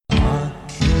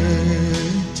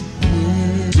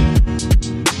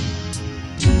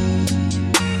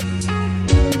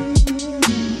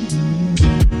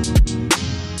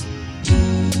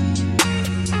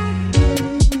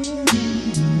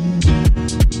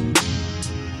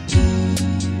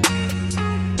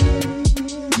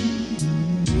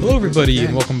everybody,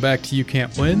 and welcome back to You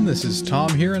Can't Win. This is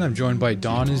Tom here, and I'm joined by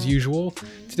Don as usual.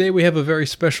 Today we have a very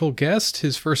special guest,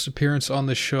 his first appearance on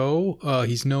the show.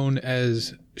 He's known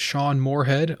as Sean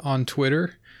Moorhead on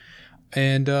Twitter,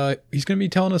 and he's going to be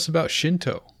telling us about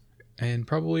Shinto and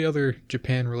probably other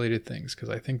Japan-related things,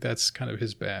 because I think that's kind of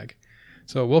his bag.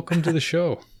 So welcome to the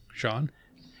show, Sean.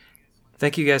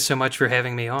 Thank you guys so much for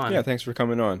having me on. Yeah, thanks for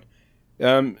coming on.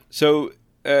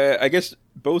 I guess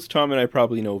both Tom and I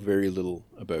probably know very little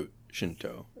about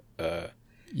Shinto.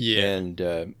 And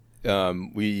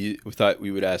we thought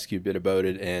we would ask you a bit about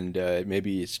it and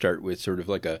maybe start with sort of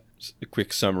like a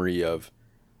quick summary of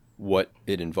what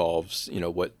it involves, you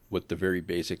know, what the very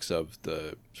basics of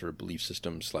the sort of belief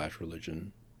system /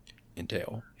 religion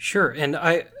entail. Sure. And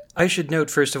I should note,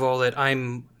 first of all, that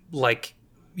I'm like,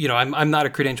 you know, I'm not a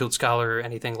credentialed scholar or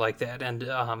anything like that.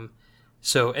 And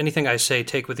so anything I say,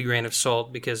 take with a grain of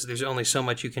salt, because there's only so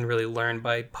much you can really learn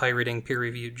by pirating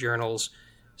peer-reviewed journals.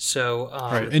 So,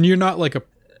 right. And you're not like a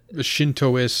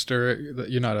Shintoist, or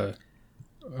you're not a,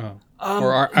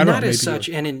 or I don't not know, as such.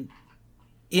 And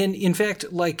in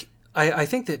fact, like I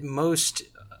think that most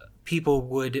people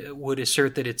would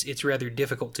assert that it's rather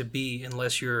difficult to be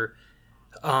unless you're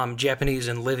Japanese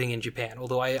and living in Japan.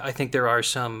 Although I think there are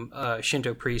some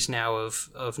Shinto priests now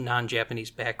of non-Japanese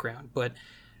background, but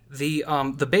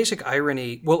the basic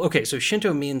irony, well, okay, so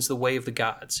Shinto means the way of the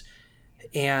gods,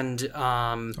 and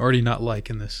already not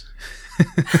liking this.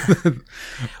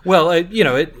 Well, you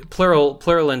know,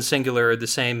 plural and singular are the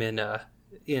same in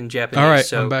Japanese. All right,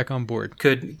 so I'm back on board.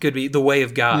 Could be the way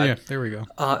of God. Yeah, there we go.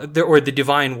 Or the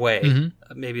divine way.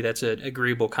 Mm-hmm. Maybe that's an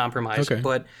agreeable compromise. Okay.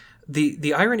 But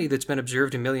the irony that's been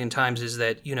observed a million times is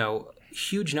that, you know,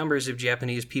 huge numbers of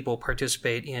Japanese people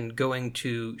participate in going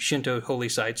to Shinto holy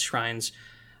sites, shrines,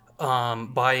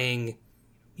 buying,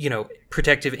 you know,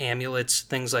 protective amulets,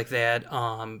 things like that.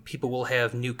 People will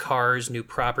have new cars, new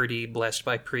property blessed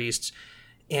by priests,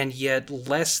 and yet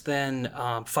less than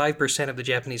 5% of the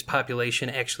Japanese population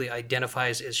actually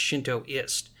identifies as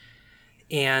Shintoist.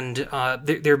 And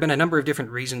there have been a number of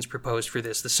different reasons proposed for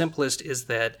this. The simplest is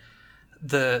that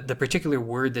the particular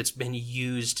word that's been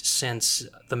used since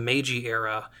the Meiji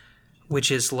era,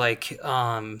 which is like,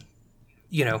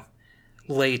 you know,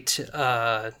 late...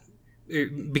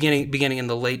 beginning in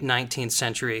the late 19th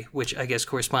century, which I guess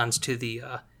corresponds to the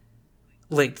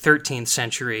late 13th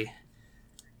century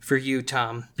for you,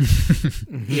 Tom,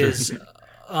 is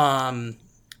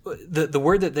the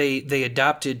word that they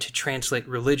adopted to translate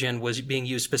religion was being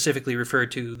used specifically referred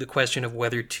to the question of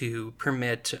whether to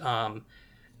permit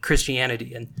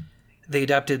Christianity, and they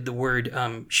adopted the word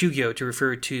shugyo to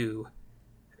refer to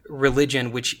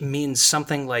religion, which means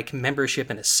something like membership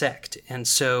in a sect. And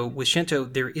so with Shinto,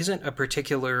 there isn't a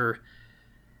particular,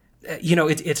 you know,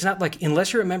 it's not like,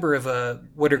 unless you're a member of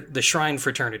what are the shrine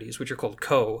fraternities, which are called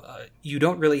ko, you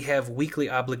don't really have weekly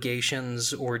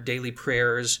obligations or daily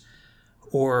prayers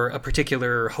or a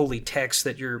particular holy text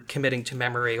that you're committing to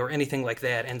memory or anything like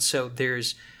that. And so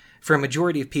there's, for a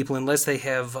majority of people, unless they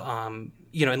have,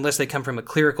 you know, unless they come from a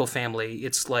clerical family,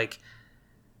 it's like,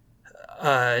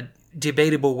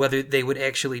 debatable whether they would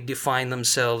actually define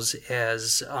themselves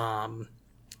as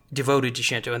devoted to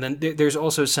Shinto. And then there's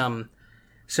also some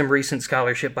recent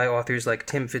scholarship by authors like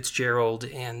Tim Fitzgerald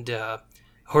and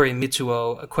Hori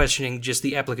Mitsuo questioning just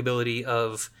the applicability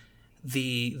of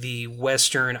the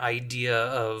Western idea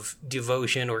of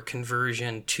devotion or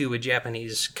conversion to a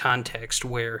Japanese context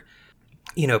where,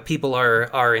 you know, people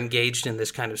are engaged in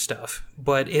this kind of stuff.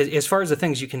 But as far as the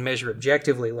things you can measure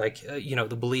objectively, like, you know,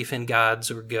 the belief in gods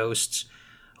or ghosts,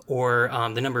 or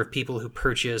the number of people who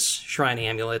purchase shrine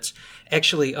amulets,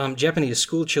 actually, Japanese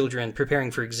school children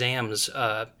preparing for exams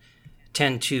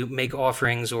tend to make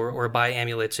offerings or buy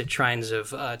amulets at shrines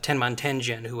of Tenman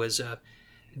Tenjin, who was a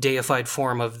deified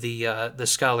form of the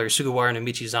scholar Sugawara no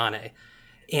Michizane.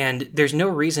 And there's no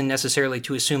reason necessarily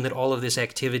to assume that all of this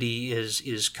activity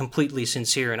is completely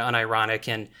sincere and unironic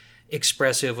and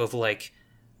expressive of like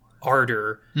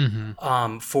ardor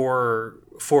for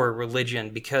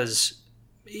religion, because,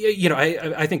 you know,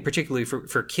 I think particularly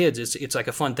for kids it's like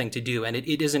a fun thing to do, and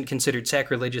it isn't considered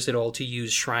sacrilegious at all to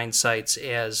use shrine sites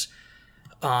as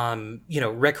you know,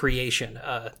 recreation.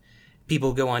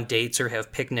 People go on dates or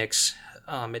have picnics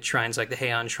at shrines like the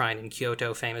Heian Shrine in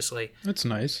Kyoto, famously. That's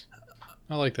nice.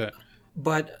 I like that.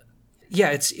 But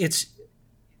yeah, it's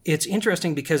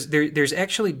interesting because there's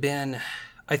actually been,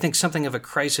 I think, something of a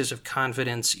crisis of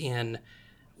confidence in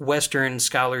Western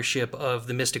scholarship of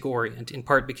the Mystic Orient, in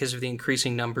part because of the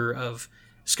increasing number of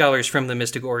scholars from the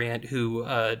Mystic Orient who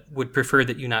would prefer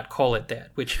that you not call it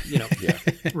that, which, you know,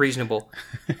 reasonable.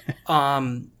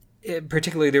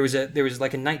 particularly there was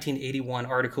like a 1981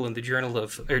 article in the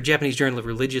Japanese Journal of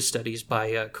Religious Studies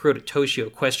by Kuroda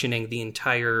Toshio questioning the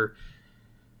entire,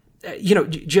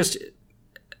 just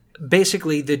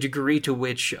basically the degree to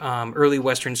which early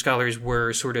Western scholars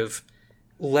were sort of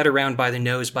led around by the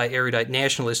nose by erudite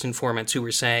nationalist informants who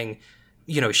were saying,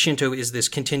 Shinto is this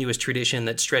continuous tradition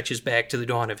that stretches back to the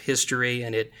dawn of history,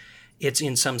 and it's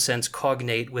in some sense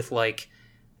cognate with like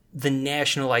the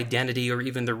national identity or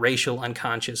even the racial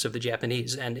unconscious of the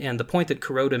Japanese. And the point that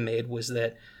Kuroda made was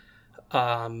that,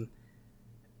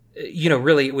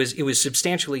 really it was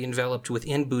substantially enveloped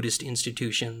within Buddhist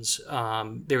institutions.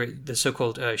 There were the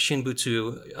so-called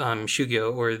Shinbutsu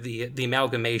Shugyo, or the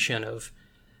amalgamation of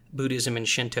Buddhism and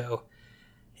Shinto,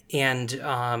 and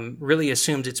really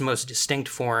assumed its most distinct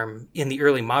form in the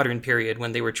early modern period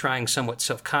when they were trying somewhat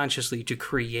self-consciously to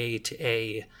create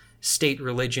a state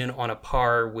religion on a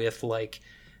par with like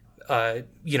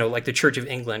the Church of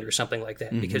England or something like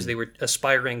that, because they were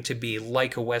aspiring to be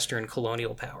like a Western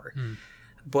colonial power.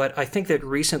 But I think that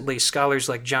recently scholars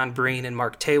like John Breen and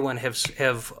Mark Taewon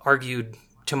have argued,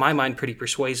 to my mind pretty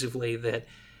persuasively, that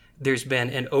there's been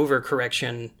an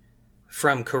overcorrection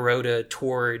from Kuroda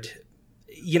toward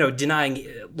denying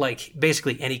like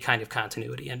basically any kind of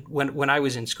continuity. And when I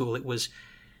was in school, it was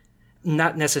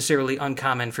not necessarily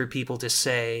uncommon for people to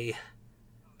say,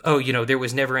 there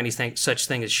was never anything such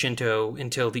thing as Shinto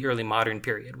until the early modern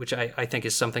period, which I think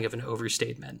is something of an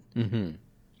overstatement. Mm-hmm.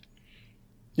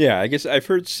 Yeah, I guess I've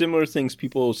heard similar things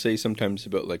people say sometimes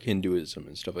about like Hinduism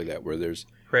and stuff like that, where there's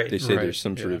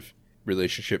some sort of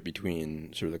relationship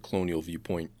between sort of the colonial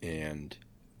viewpoint and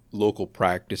local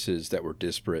practices that were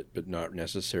disparate, but not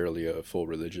necessarily a full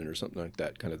religion or something like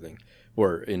that kind of thing,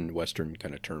 or in Western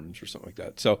kind of terms or something like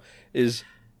that. So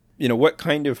what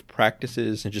kind of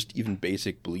practices and just even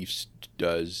basic beliefs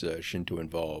does Shinto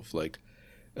involve? Like,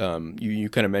 you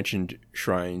kind of mentioned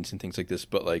shrines and things like this,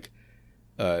 but like,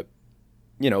 what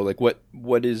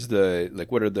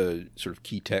are the sort of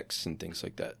key texts and things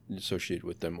like that associated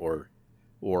with them, or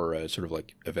sort of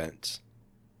like events?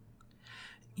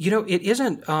 It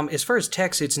isn't, as far as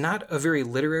texts, it's not a very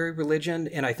literary religion,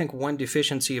 and I think one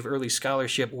deficiency of early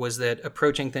scholarship was that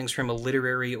approaching things from a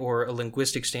literary or a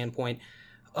linguistic standpoint,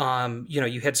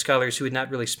 you had scholars who had not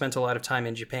really spent a lot of time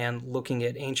in Japan looking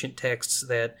at ancient texts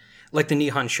that, like the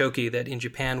Nihon Shoki, that in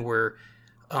Japan were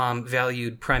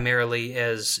valued primarily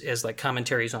as like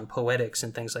commentaries on poetics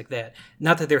and things like that.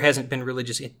 Not that there hasn't been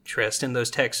religious interest in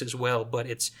those texts as well, but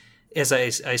it's, as I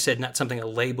said, not something a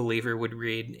lay believer would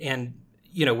read. And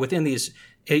within these,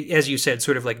 as you said,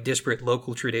 sort of like disparate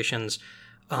local traditions,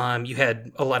 you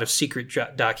had a lot of secret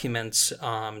documents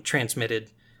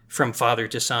transmitted from father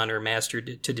to son or master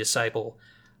to disciple,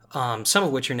 some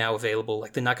of which are now available,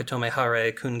 like the Nakatome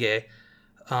Harae Kunge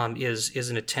is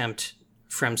an attempt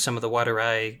from some of the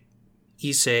Wadarai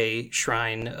Issei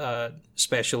shrine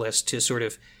specialists to sort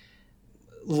of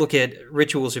look at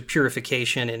rituals of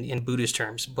purification in Buddhist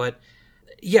terms. But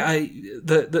yeah,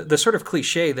 the sort of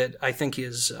cliche that I think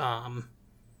is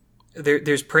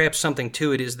there's perhaps something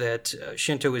to it is that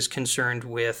Shinto is concerned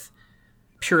with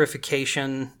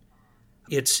purification.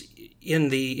 It's in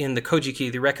the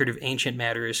Kojiki, the Record of Ancient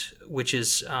Matters, which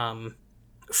is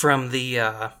from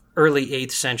the early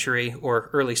 8th century or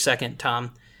early 2nd,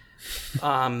 Tom.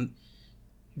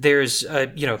 There's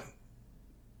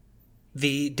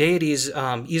the deities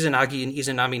Izanagi and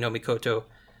Izanami no Mikoto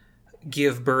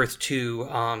give birth to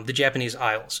the Japanese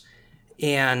Isles,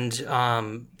 and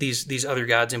these other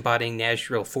gods embodying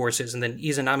natural forces. And then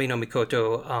Izanami no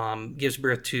Mikoto gives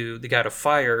birth to the god of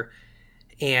fire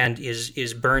and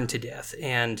is burned to death.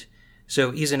 And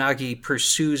so Izanagi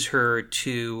pursues her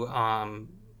to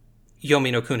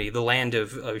Yomi no Kuni, the land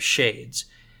of shades,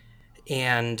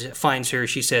 and finds her.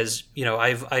 She says,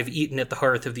 I've eaten at the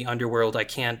hearth of the underworld. I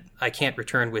can't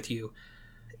return with you.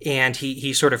 And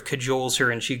he sort of cajoles her,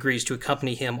 and she agrees to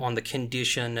accompany him on the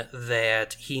condition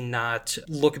that he not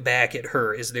look back at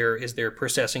her as they're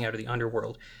processing out of the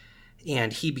underworld.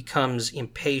 And he becomes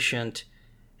impatient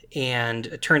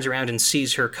and turns around and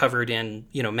sees her covered in,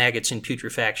 maggots and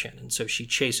putrefaction. And so she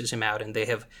chases him out, and they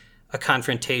have a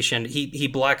confrontation. He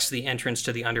blocks the entrance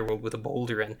to the underworld with a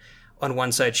boulder, and on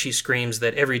one side she screams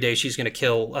that every day she's going to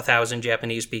kill 1,000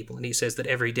 Japanese people, and he says that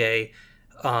every day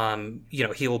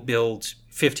he'll build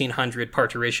 1,500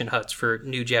 parturition huts for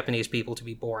new Japanese people to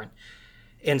be born.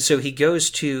 And so he goes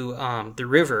to the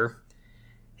river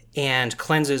and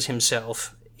cleanses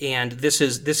himself, and this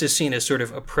is seen as sort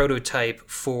of a prototype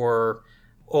for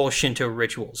all Shinto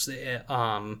rituals.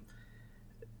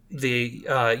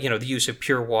 The use of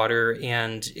pure water,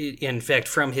 and in fact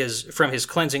from his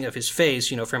cleansing of his face,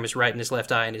 from his right and his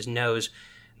left eye and his nose,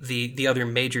 the other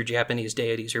major Japanese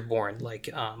deities are born, like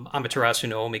Amaterasu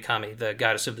no Omikami, the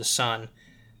goddess of the sun,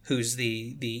 who's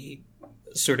the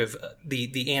sort of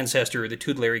the ancestor or the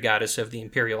tutelary goddess of the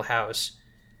imperial house.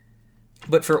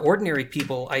 But for ordinary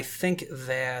people, I think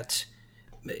that,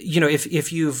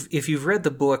 if you've read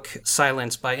the book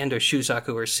Silence by Endo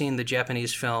Shusaku or seen the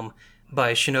Japanese film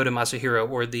by Shinoda Masahiro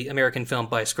or the American film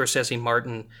by Scorsese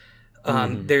Martin,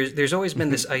 there's always been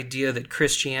this idea that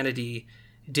Christianity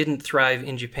didn't thrive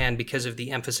in Japan because of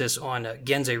the emphasis on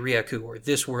Genzei Ryaku, or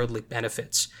this worldly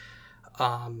benefits.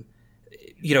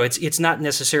 It's not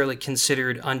necessarily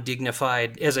considered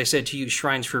undignified, as I said, to use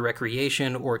shrines for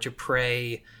recreation or to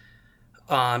pray,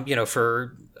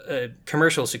 for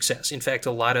commercial success. In fact,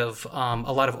 a lot of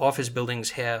office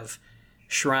buildings have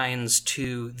shrines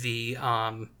to the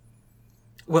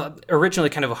originally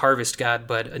kind of a harvest god,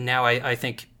 but now I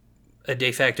think a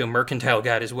de facto mercantile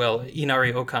god as well,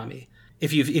 Inari Okami.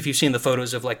 If you've seen the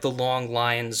photos of like the long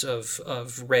lines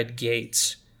of red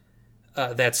gates,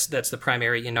 that's the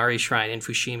primary Inari shrine in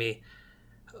Fushimi.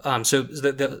 So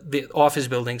the office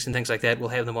buildings and things like that will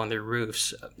have them on their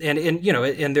roofs, and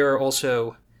there are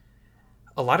also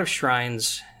a lot of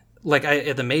shrines, like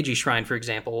at the Meiji Shrine, for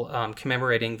example,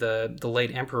 commemorating the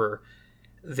late emperor.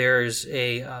 There's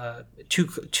a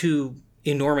two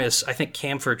enormous, I think,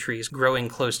 camphor trees growing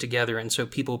close together, and so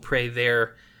people pray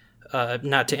there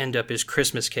not to end up as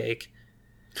Christmas cake.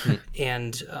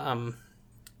 And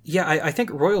I think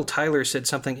Royal Tyler said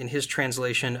something in his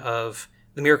translation of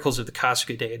The Miracles of the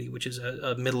Kasuga Deity, which is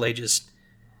a Middle Ages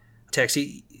text.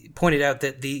 He pointed out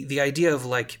that the idea of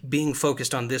like being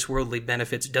focused on this worldly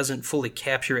benefits doesn't fully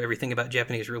capture everything about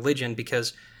Japanese religion,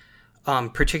 because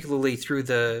particularly through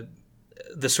the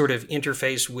sort of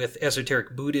interface with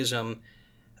esoteric Buddhism,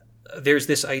 there's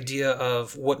this idea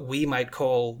of what we might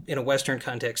call, in a Western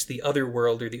context, the other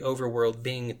world or the overworld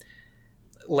being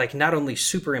like not only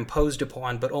superimposed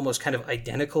upon, but almost kind of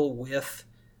identical with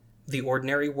the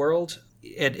ordinary world.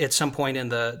 At some point in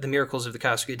the Miracles of the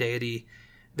Kasuga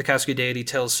Deity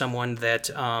tells someone that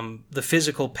the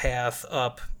physical path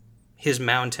up his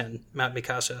mountain, Mount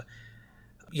Mikasa,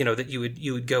 that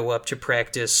you would go up to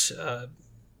practice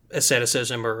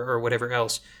asceticism or whatever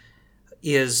else,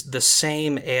 is the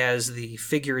same as the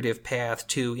figurative path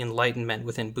to enlightenment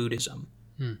within Buddhism.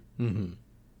 Mm-hmm.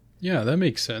 Yeah, that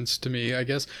makes sense to me, I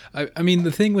guess. I mean,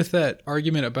 the thing with that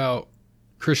argument about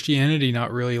Christianity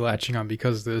not really latching on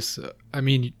because of this,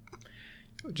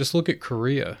 just look at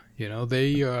Korea.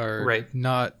 They are right.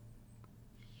 not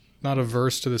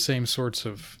averse to the same sorts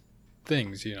of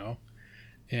things,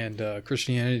 and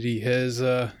Christianity has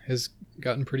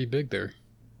gotten pretty big there.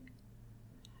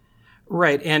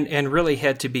 Right, and really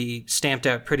had to be stamped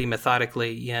out pretty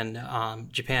methodically in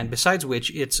Japan. Besides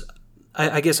which,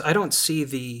 I guess I don't see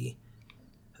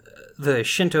the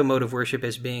Shinto mode of worship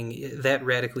as being that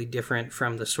radically different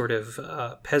from the sort of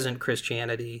peasant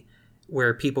Christianity,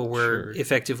 where people were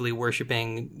effectively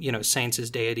worshiping, saints as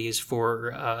deities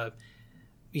for,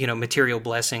 material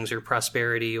blessings or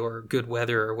prosperity or good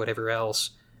weather or whatever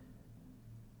else.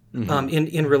 Mm-hmm.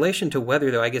 In relation to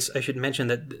weather, though, I guess I should mention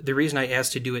that the reason I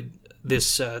asked to do it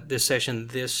this session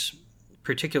this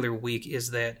particular week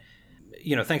is that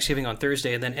Thanksgiving on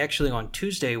Thursday, and then actually on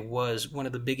Tuesday was one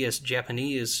of the biggest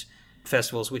Japanese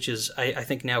festivals, which is I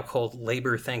think now called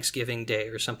Labor Thanksgiving Day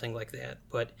or something like that.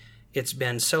 But it's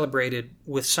been celebrated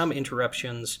with some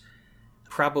interruptions,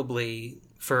 probably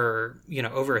for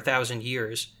over 1,000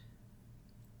 years.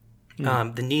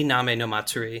 Mm-hmm. The Ni-Name no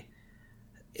Matsuri.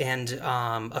 And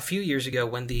a few years ago,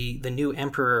 when the new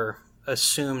emperor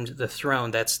assumed the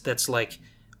throne, that's like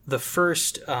the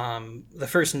first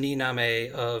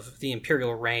Ni-Name of the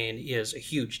imperial reign is a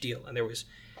huge deal, and there was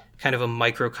kind of a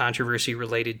micro controversy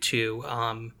related to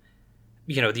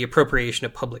the appropriation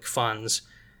of public funds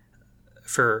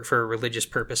for religious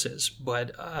purposes.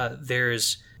 But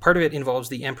there's part of it involves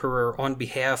the emperor on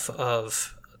behalf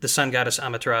of the sun goddess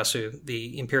Amaterasu,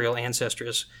 the imperial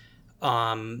ancestress,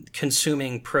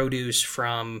 consuming produce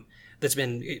that's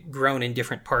been grown in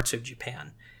different parts of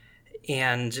Japan.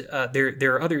 And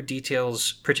there are other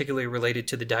details, particularly related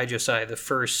to the Daijosai, the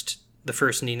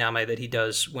first Ni-Name that he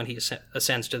does when he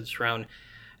ascends to the throne.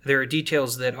 There are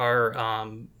details that are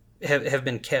have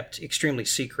been kept extremely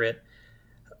secret.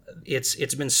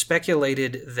 It's been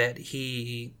speculated that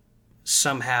he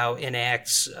somehow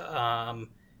enacts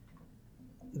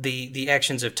the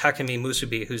actions of Takemi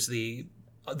Musubi, who's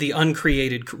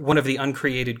one of the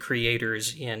uncreated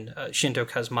creators in Shinto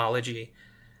cosmology.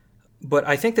 But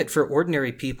I think that for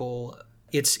ordinary people,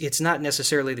 it's not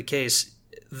necessarily the case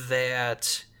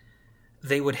that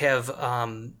they would have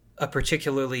a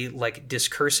particularly like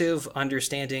discursive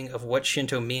understanding of what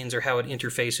Shinto means or how it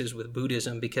interfaces with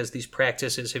Buddhism, because these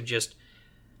practices have just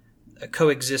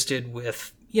coexisted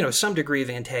with, some degree of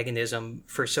antagonism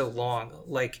for so long.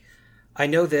 Like, I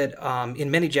know that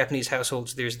in many Japanese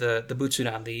households, there's the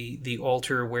Butsudan, the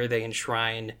altar where they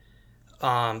enshrine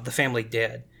the family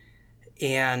dead.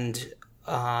 And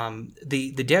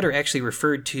the dead are actually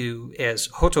referred to as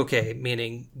Hotoke,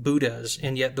 meaning Buddhas,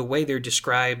 and yet the way they're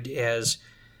described as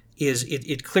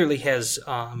it clearly has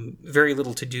very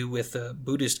little to do with the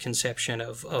Buddhist conception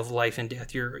of life and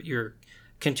death. You're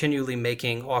continually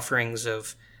making offerings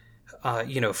of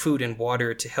food and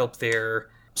water to help their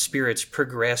spirits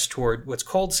progress toward what's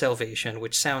called salvation,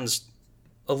 which sounds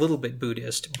a little bit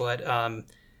Buddhist, but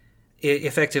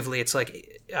effectively it's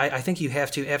like I think you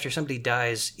have to, after somebody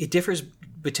dies, it differs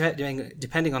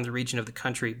depending on the region of the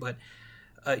country, but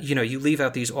you leave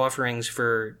out these offerings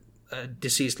for a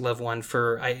deceased loved one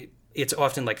it's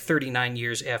often like 39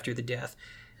 years after the death.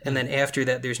 And then after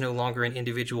that, there's no longer an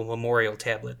individual memorial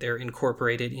tablet. They're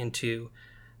incorporated into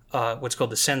what's called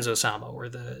the Senzo-sama, or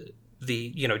the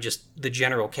just the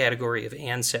general category of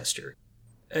ancestor.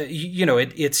 And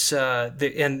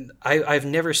I've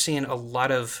never seen a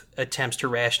lot of attempts to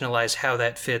rationalize how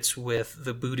that fits with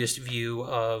the Buddhist view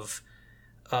of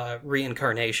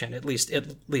reincarnation, at least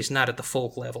not at the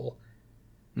folk level.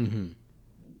 Mm-hmm.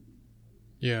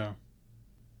 Yeah.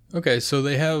 Okay, so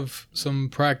they have some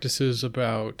practices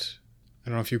about, I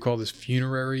don't know if you call this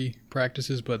funerary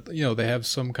practices, but they have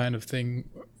some kind of thing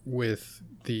with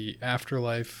the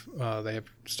afterlife. They have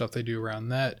stuff they do around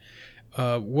that.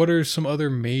 What are some other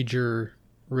major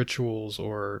rituals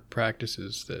or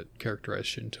practices that characterize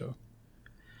Shinto?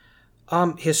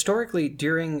 Historically,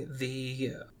 during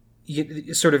the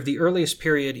sort of the earliest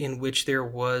period in which there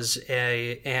was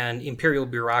an imperial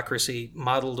bureaucracy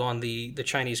modeled on the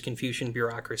Chinese Confucian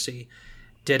bureaucracy,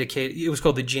 it was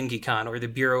called the Jingikan, or the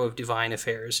Bureau of Divine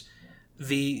Affairs.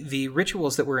 The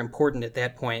rituals that were important at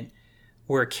that point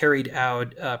were carried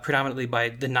out predominantly by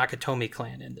the Nakatomi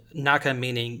clan, and Naka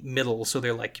meaning middle, so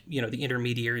they're like the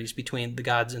intermediaries between the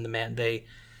gods and the man.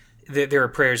 There are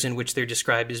prayers in which they're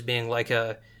described as being like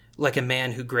a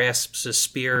man who grasps a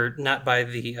spear not by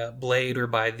the blade or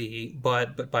by the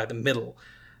butt, but by the middle.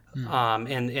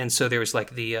 And so there was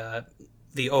like the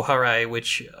oharai,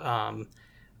 which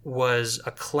was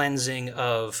a cleansing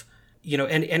of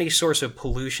any source of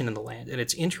pollution in the land. And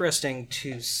it's interesting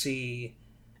to see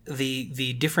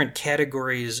the different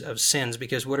categories of sins,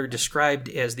 because what are described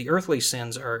as the earthly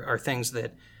sins are things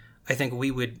that I think we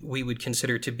would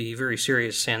consider to be very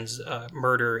serious sins,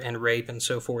 murder and rape and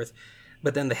so forth.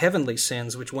 But then the heavenly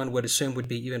sins, which one would assume would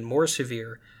be even more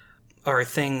severe, are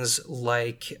things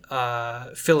like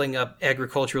filling up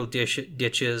agricultural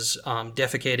ditches,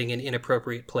 defecating in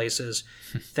inappropriate places,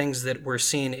 things that were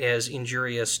seen as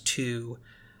injurious to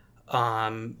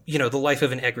the life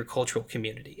of an agricultural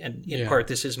community. And in part,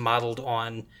 this is modeled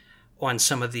on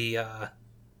some of the,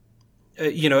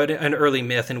 an early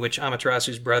myth in which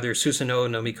Amaterasu's brother, Susanoo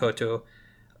no Mikoto,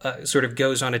 sort of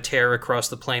goes on a tear across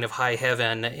the plane of high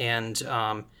heaven and,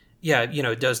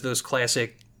 does those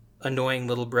classic annoying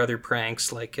little brother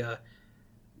pranks like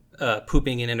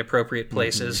pooping in inappropriate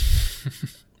places. Mm-hmm.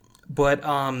 But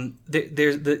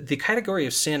the category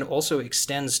of sin also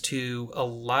extends to a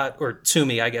lot, or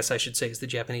tsumi, I guess I should say is the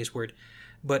Japanese word,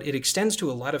 but it extends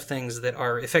to a lot of things that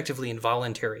are effectively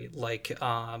involuntary, like,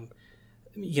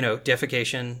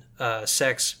 defecation,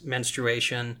 sex,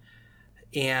 menstruation.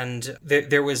 And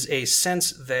there was a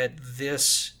sense that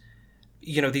these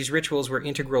rituals were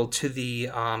integral to the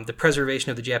preservation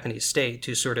of the Japanese state,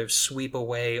 to sort of sweep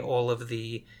away all of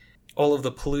the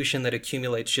pollution that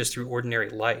accumulates just through ordinary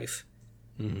life.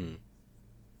 Mm-hmm.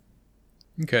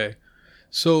 Okay,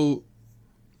 so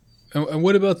and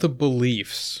what about the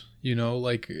beliefs?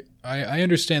 I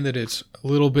understand that it's a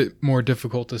little bit more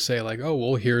difficult to say like, oh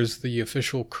well, here's the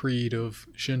official creed of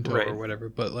Shinto, right, or whatever.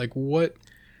 But like, what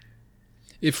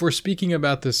if we're speaking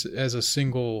about this as a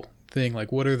single thing?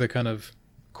 Like, what are the kind of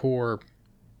core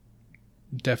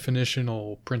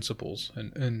definitional principles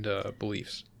and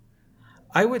beliefs?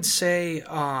 I would say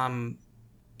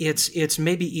it's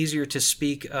maybe easier to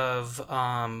speak of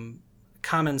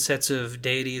common sets of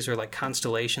deities, or like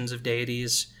constellations of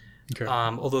deities, okay,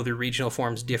 although the regional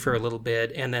forms differ a little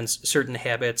bit, and then certain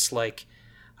habits like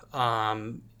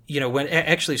when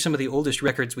actually some of the oldest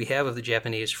records we have of the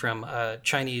Japanese from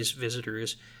Chinese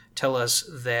visitors tell us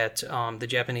that the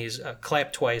Japanese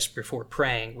clap twice before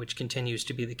praying, which continues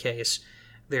to be the case.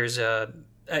 There are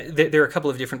a couple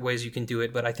of different ways you can do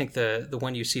it, but I think the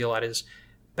one you see a lot is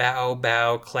bow,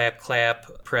 bow, clap, clap,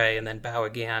 pray, and then bow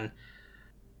again.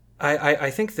 I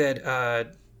think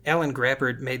that Alan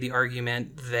Grappert made the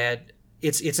argument that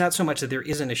it's not so much that there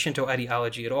isn't a Shinto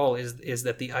ideology at all, is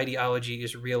that the ideology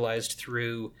is realized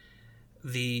through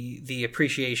the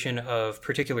appreciation of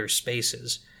particular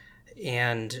spaces,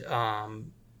 and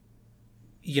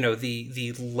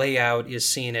the layout is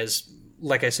seen as,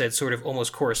 like I said, sort of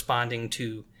almost corresponding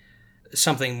to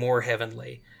something more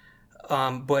heavenly.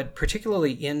 But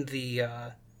particularly in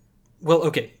the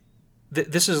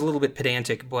this is a little bit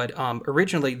pedantic, but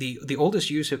originally the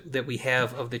oldest use that we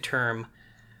have of the term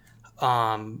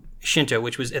Shinto,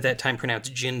 which was at that time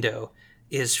pronounced Jindo,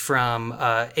 is from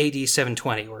AD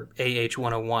 720 or AH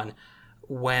 101,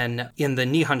 when in the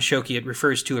Nihon Shoki it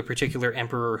refers to a particular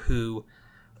emperor who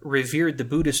revered the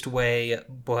Buddhist way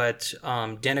but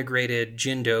denigrated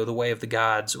Jindo, the way of the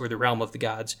gods or the realm of the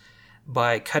gods,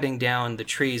 by cutting down the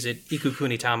trees at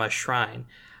Ikukunitama Shrine.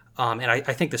 And I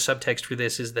think the subtext for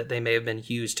this is that they may have been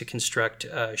used to construct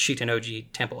Shitanoji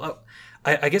Temple. Oh,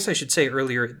 I guess I should say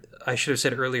earlier, I should have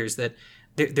said earlier, is that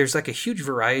there's like a huge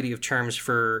variety of terms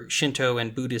for Shinto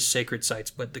and Buddhist sacred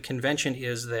sites, but the convention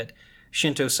is that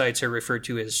Shinto sites are referred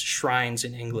to as shrines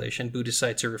in English, and Buddhist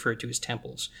sites are referred to as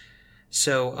temples.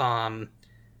 So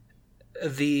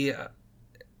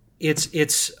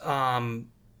it's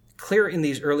clear in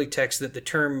these early texts that the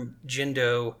term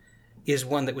Jindo is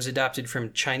one that was adopted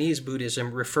from Chinese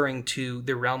Buddhism, referring to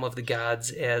the realm of the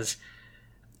gods as,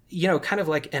 kind of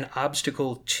like an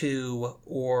obstacle to,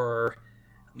 or,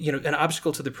 an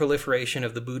obstacle to the proliferation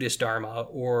of the Buddhist Dharma,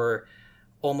 or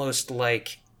almost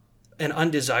like an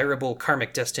undesirable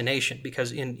karmic destination.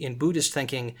 Because in Buddhist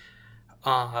thinking,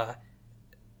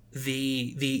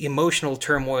 the emotional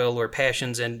turmoil or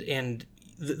passions and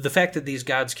the fact that these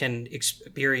gods can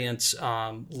experience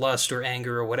lust or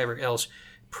anger or whatever else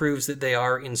proves that they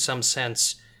are in some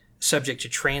sense subject to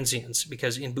transience,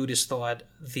 because in Buddhist thought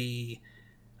the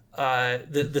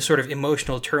sort of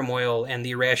emotional turmoil and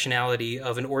the irrationality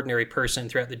of an ordinary person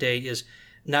throughout the day is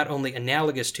not only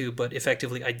analogous to but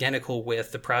effectively identical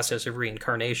with the process of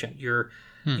reincarnation.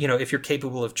 If you're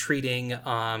capable of treating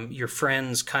your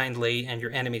friends kindly and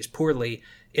your enemies poorly,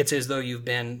 it's as though you've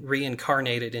been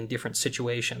reincarnated in different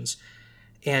situations.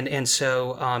 And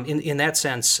so in that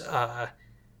sense,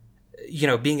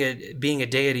 being a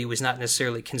deity was not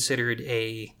necessarily considered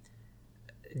a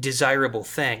desirable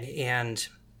thing. And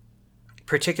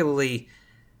particularly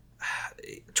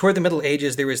toward the Middle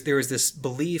Ages, there was this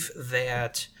belief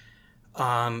that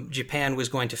Japan was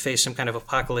going to face some kind of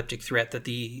apocalyptic threat, that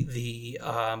the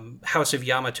House of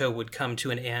Yamato would come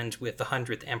to an end with the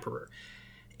 100th emperor.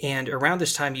 And around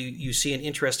this time, you see an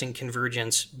interesting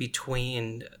convergence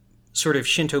between sort of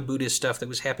Shinto Buddhist stuff that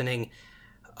was happening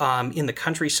in the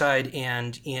countryside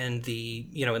and in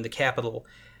the capital.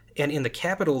 And in the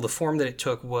capital, the form that it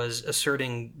took was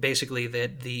asserting basically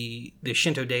that the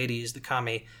Shinto deities, the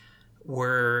kami,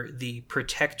 were the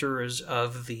protectors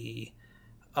of the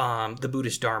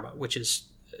Buddhist Dharma, which is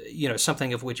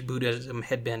something of which Buddhism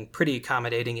had been pretty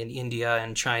accommodating in India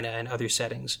and China and other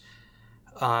settings.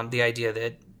 The idea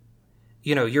that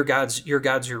your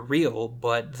gods are real,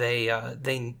 but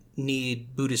they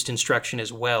need Buddhist instruction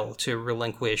as well to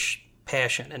relinquish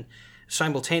passion. And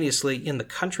simultaneously, in the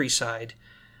countryside,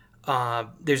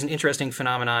 there's an interesting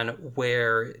phenomenon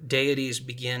where deities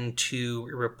begin to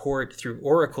report through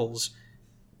oracles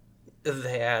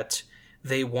that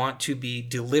they want to be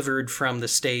delivered from the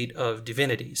state of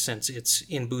divinity, since it's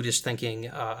in Buddhist thinking,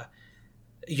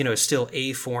 still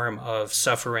a form of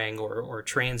suffering or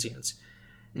transience.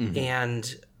 Mm-hmm.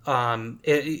 And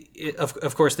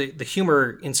of course, the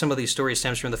humor in some of these stories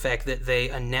stems from the fact that they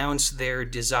announce their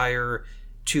desire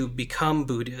to become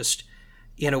Buddhist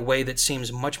in a way that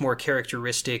seems much more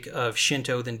characteristic of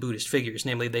Shinto than Buddhist figures.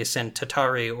 Namely, they send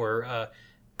tatari or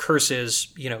curses,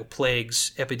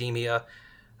 plagues, epidemia,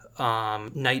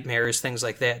 nightmares, things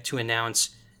like that, to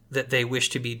announce that they wish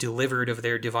to be delivered of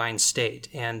their divine state.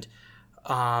 And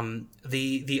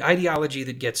the ideology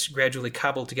that gets gradually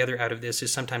cobbled together out of this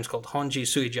is sometimes called Honji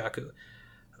Suijaku,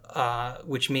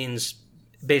 which means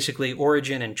basically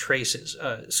origin and traces.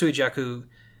 Suijaku,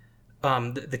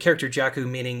 the character jaku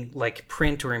meaning like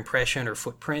print or impression or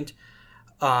footprint.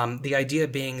 The idea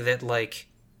being that like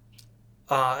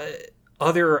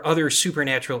other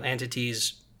supernatural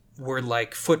entities were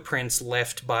like footprints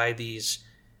left by these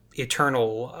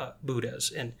eternal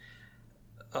Buddhas, and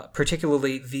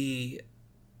particularly the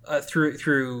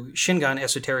through Shingon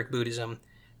esoteric Buddhism,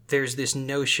 there's this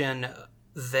notion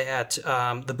that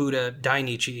the Buddha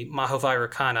Dainichi,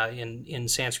 Mahavairakana in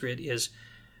Sanskrit, is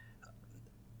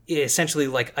essentially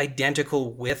like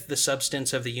identical with the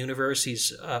substance of the universe.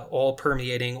 He's all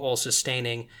permeating, all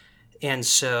sustaining, And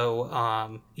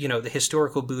so, the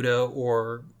historical Buddha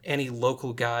or any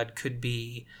local god could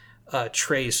be a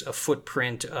trace, a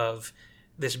footprint of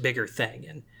this bigger thing.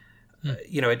 And,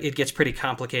 it gets pretty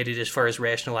complicated as far as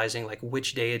rationalizing, like,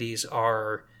 which deities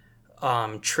are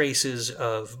traces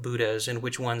of Buddhas and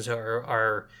which ones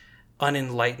are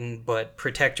unenlightened but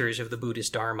protectors of the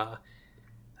Buddhist Dharma.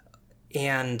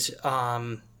 And,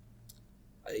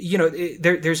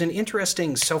 there's an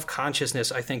interesting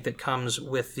self-consciousness, I think, that comes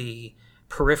with the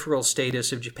peripheral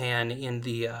status of Japan in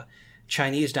the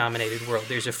Chinese-dominated world.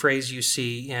 There's a phrase you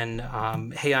see in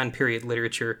Heian period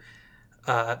literature,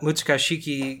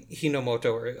 Mutsukashiki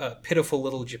Hinomoto, or pitiful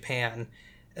little Japan.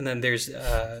 And then there's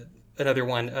another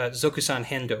one, Zokusan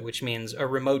Hendo, which means a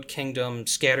remote kingdom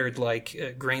scattered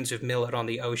like grains of millet on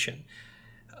the ocean.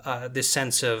 This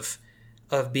sense of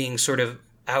being sort of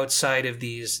outside of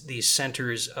these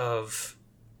centers of,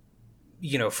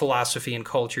 philosophy and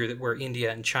culture that were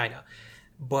India and China.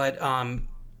 But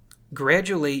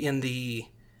gradually in the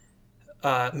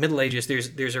Middle Ages,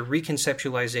 there's a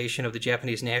reconceptualization of the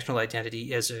Japanese national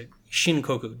identity as a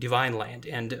Shinkoku, divine land,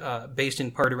 and based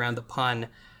in part around the pun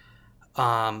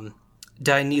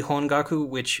Dai Nihongaku,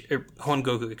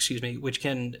 Hongoku, which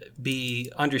can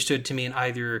be understood to mean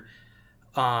either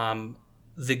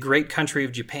the great country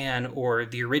of Japan or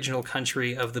the original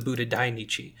country of the Buddha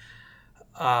Dainichi.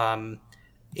 And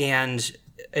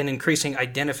an increasing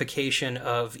identification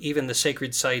of even the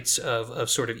sacred sites of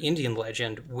sort of Indian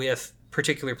legend with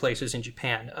particular places in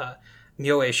Japan.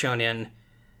 Myoe Shonin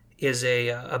is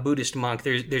a Buddhist monk.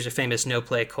 There's a famous no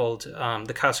play called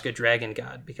the Kasuga Dragon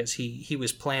God, because he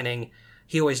was planning.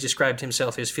 He always described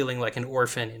himself as feeling like an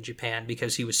orphan in Japan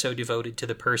because he was so devoted to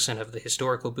the person of the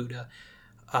historical Buddha,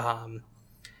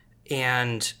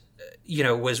 and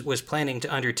was planning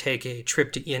to undertake a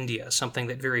trip to India, something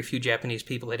that very few Japanese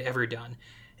people had ever done.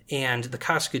 And the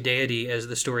Kasuga deity, as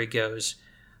the story goes,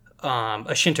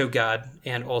 a Shinto god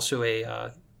and also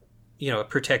a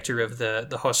protector of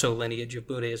the Hosso lineage of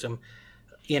Buddhism,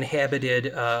 inhabited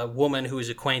a woman who was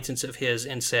an acquaintance of his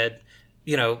and said,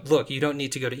 look, you don't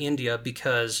need to go to India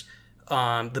because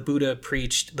the Buddha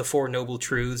preached the Four Noble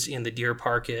Truths in the deer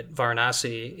park at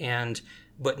Varanasi,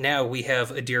 but now we have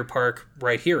a deer park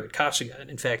right here at Kasuga.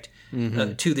 In fact,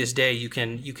 to this day, you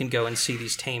can go and see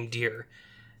these tame deer.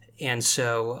 And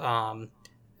so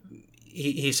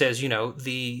he says,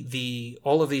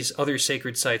 all of these other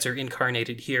sacred sites are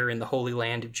incarnated here in the Holy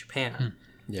Land of Japan.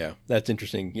 Yeah, that's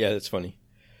interesting. Yeah, that's funny.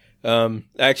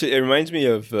 Actually, it reminds me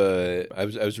of I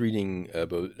was reading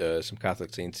about some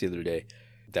Catholic saints the other day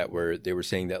that they were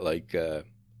saying that, like,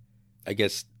 I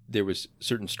guess there was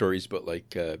certain stories about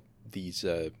like these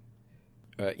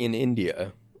in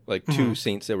India, like two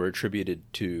saints that were attributed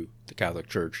to the Catholic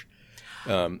Church,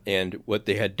 and what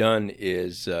they had done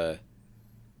is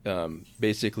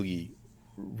basically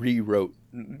rewrote.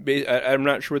 I'm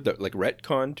not sure what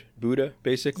retconned Buddha,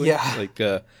 basically,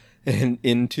 and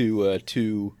into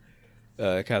two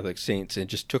Catholic saints, and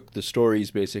just took the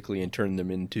stories basically and turned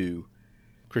them into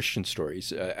Christian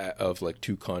stories of like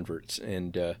two converts.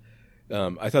 And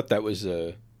I thought that was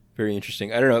very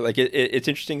interesting. I don't know, like it's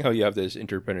interesting how you have this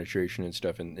interpenetration and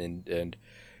stuff, and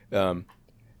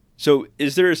so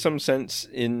is there some sense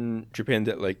in Japan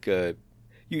that like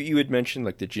you had mentioned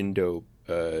like the Jindo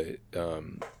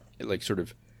like sort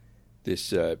of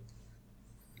this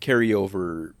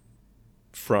carryover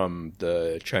from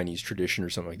the Chinese tradition or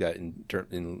something like that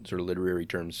in sort of literary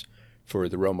terms for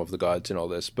the realm of the gods and all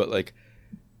this, but like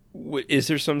is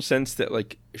there some sense that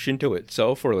like Shinto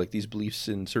itself or like these beliefs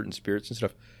in certain spirits and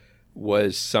stuff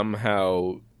was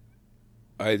somehow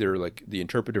either like the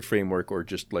interpretive framework or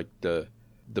just like the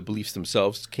beliefs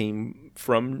themselves came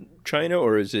from China,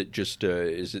 or is it just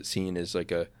is it seen as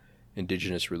like a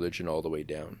indigenous religion all the way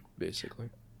down basically?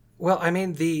 Well, I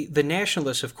mean, the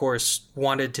nationalists, of course,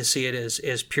 wanted to see it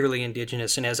as purely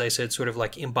indigenous, and as I said, sort of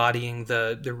like embodying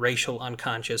the racial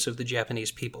unconscious of the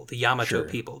Japanese people, the Yamato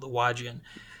people, the Wajin.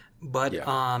 But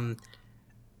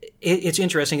it's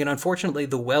interesting, and unfortunately,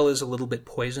 the well is a little bit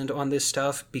poisoned on this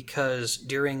stuff because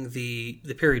during the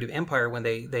period of empire when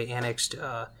they annexed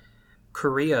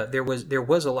Korea, there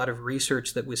was a lot of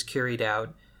research that was carried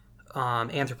out,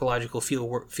 anthropological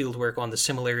field work on the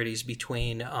similarities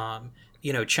between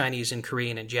Chinese and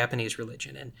Korean and Japanese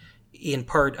religion, and in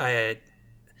part,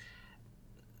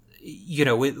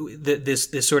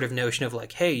 this sort of notion of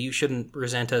like, hey, you shouldn't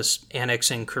resent us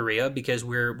annexing Korea because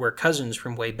we're cousins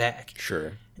from way back.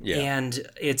 Sure. Yeah. And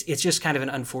it's just kind of an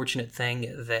unfortunate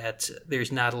thing that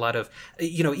there's not a lot of,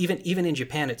 even in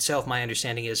Japan itself, my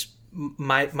understanding is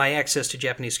my access to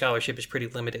Japanese scholarship is pretty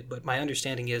limited, but my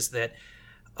understanding is that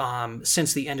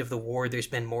since the end of the war, there's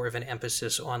been more of an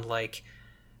emphasis on like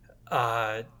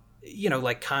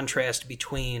like contrast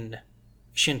between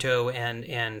Shinto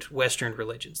and Western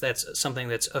religions. That's something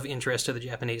that's of interest to the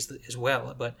Japanese as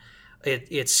well. But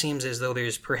it seems as though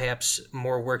there's perhaps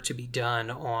more work to be done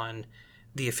on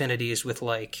the affinities with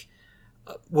like,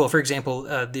 for example,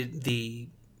 the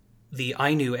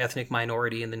Ainu ethnic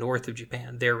minority in the north of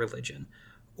Japan, their religion,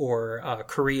 or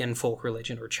Korean folk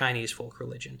religion or Chinese folk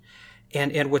religion.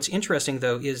 And what's interesting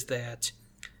though is that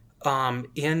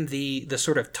in the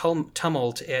sort of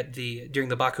tumult during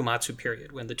the Bakumatsu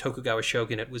period, when the Tokugawa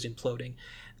shogunate was imploding,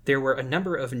 there were a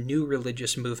number of new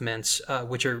religious movements,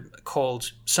 which are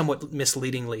called somewhat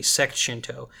misleadingly sect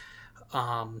Shinto,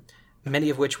 many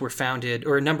of which were founded,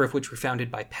 or a number of which were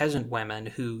founded by peasant women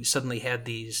who suddenly had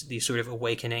these sort of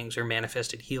awakenings or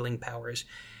manifested healing powers.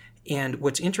 And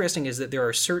what's interesting is that there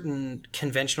are certain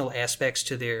conventional aspects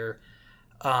to their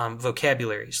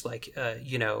vocabularies, like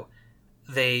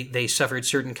they suffered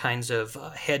certain kinds of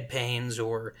head pains,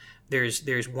 or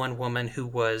there's one woman who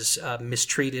was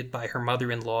mistreated by her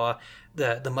mother-in-law.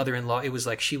 The mother-in-law, it was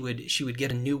like she would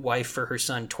get a new wife for her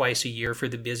son twice a year for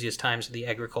the busiest times of the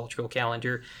agricultural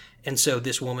calendar, and so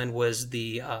this woman was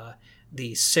the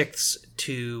sixth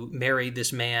to marry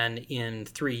this man in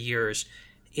 3 years,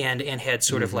 and had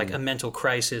sort of like a mental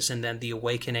crisis, and then the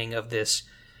awakening of this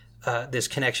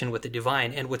connection with the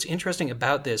divine. And what's interesting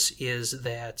about this is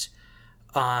that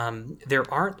there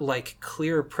aren't like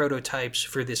clear prototypes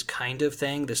for this kind of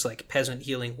thing, this like peasant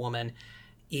healing woman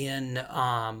in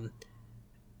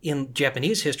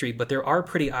Japanese history, but there are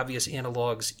pretty obvious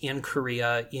analogs in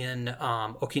Korea, in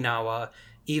Okinawa,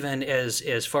 even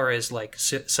as far as like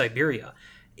Siberia.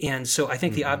 And so I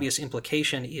think the obvious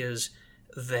implication is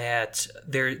that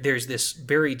there's this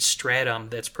buried stratum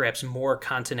that's perhaps more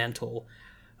continental,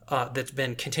 that's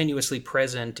been continuously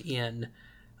present in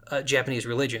Japanese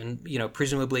religion.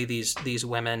 Presumably these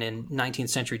women in 19th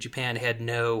century Japan had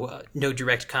no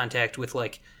direct contact with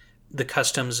like the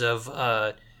customs of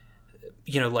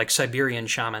like Siberian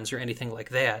shamans or anything like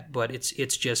that. But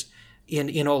it's just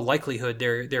in all likelihood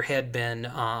there had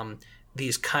been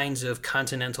these kinds of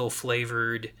continental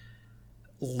flavored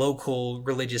local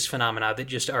religious phenomena that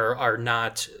just are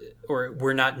not, or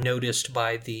were not noticed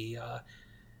by the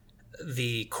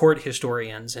court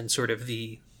historians and sort of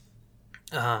the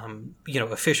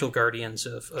official guardians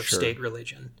of Sure. state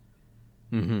religion.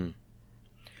 Mm-hmm.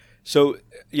 So,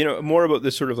 more about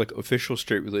this sort of like official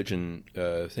state religion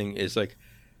thing is like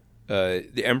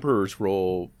the emperor's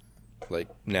role, like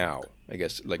now, I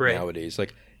guess, like Right. nowadays,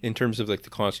 like in terms of like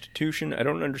the Constitution. I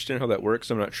don't understand how that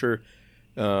works. I'm not sure.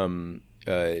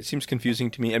 It seems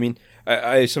confusing to me. I mean,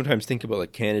 I sometimes think about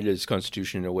like Canada's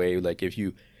Constitution in a way, like if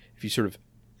you sort of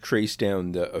trace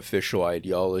down the official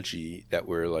ideology that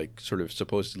we're like sort of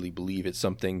supposedly believe it's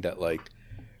something that like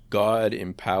God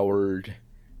empowered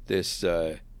this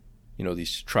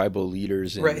these tribal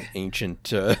leaders in Right.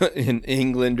 ancient in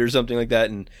England or something like that,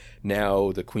 and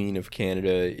now the Queen of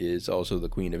Canada is also the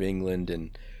Queen of England,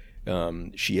 and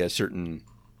she has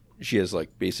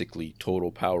like basically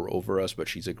total power over us, but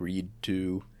she's agreed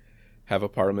to have a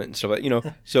parliament and stuff like.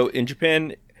 So in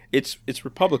Japan it's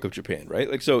Republic of Japan,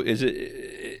 right? Like, so is the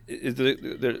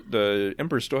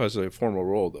emperor still has a formal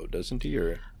role though, doesn't he?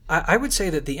 Or I would say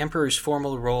that the emperor's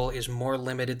formal role is more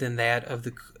limited than that of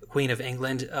the Queen of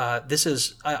England.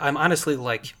 I'm honestly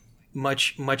like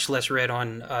much less read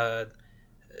on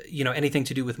anything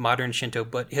to do with modern Shinto,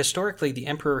 but historically the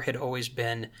emperor had always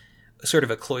been sort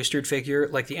of a cloistered figure.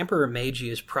 Like the Emperor Meiji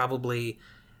is probably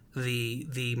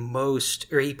the most,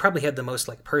 or he probably had the most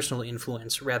like personal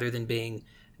influence rather than being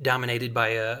dominated by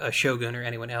a shogun or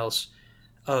anyone else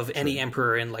of any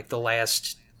emperor in like the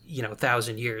last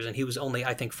 1,000 years, and he was only,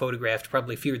 I think, photographed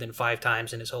probably fewer than 5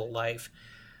 times in his whole life.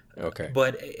 okay,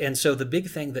 And so the big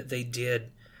thing that they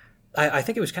did, I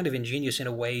think it was kind of ingenious in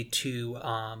a way to,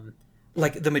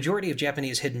 like the majority of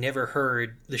Japanese had never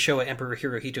heard the Showa Emperor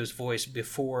Hirohito's voice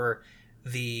before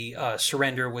the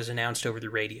surrender was announced over the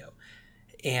radio.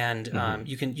 And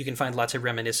you can find lots of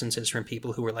reminiscences from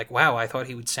people who were like, "Wow, I thought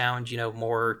he would sound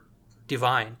more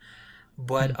divine."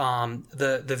 But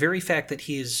the very fact that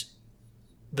he's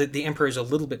the emperor is a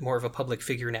little bit more of a public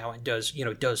figure now and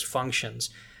does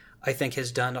functions, I think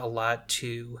has done a lot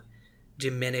to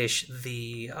diminish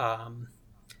the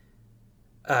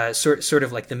sort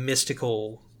of like the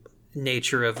mystical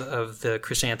nature of the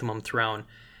chrysanthemum throne.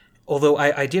 Although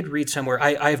I did read somewhere,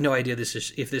 I have no idea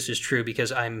if this is true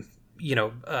because I'm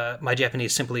my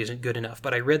Japanese simply isn't good enough.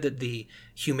 But I read that the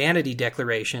Humanity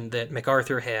Declaration that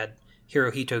MacArthur had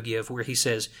Hirohito give, where he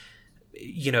says,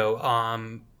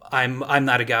 I'm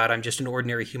not a god. I'm just an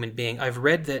ordinary human being. I've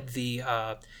read that the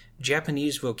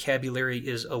Japanese vocabulary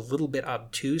is a little bit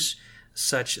obtuse,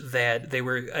 such that they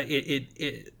were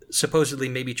it supposedly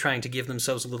maybe trying to give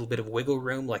themselves a little bit of wiggle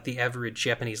room, like the average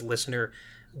Japanese listener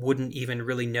wouldn't even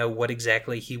really know what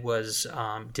exactly he was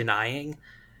denying.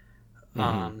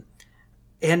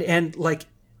 And like,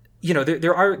 you know,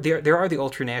 there are the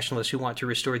ultranationalists who want to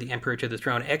restore the emperor to the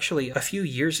throne. Actually, a few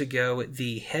years ago,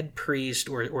 the head priest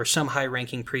or some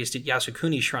high-ranking priest at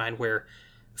Yasukuni Shrine, where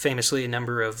famously a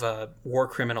number of war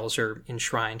criminals are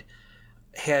enshrined,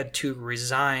 had to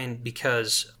resign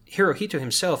because Hirohito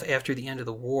himself, after the end of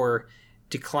the war,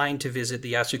 declined to visit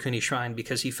the Yasukuni Shrine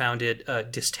because he found it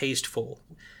distasteful.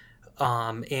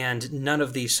 And none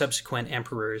of the subsequent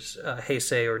emperors,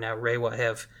 Heisei or now Reiwa,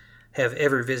 have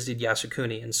ever visited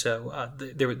Yasukuni, and so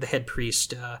the head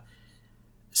priest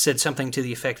said something to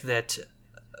the effect that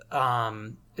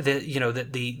that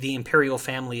the imperial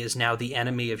family is now the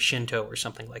enemy of Shinto or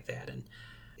something like that,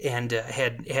 and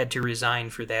had to resign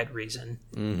for that reason.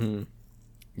 Mm-hmm.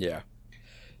 Yeah.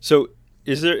 So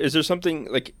is there something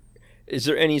like? Is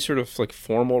there any sort of like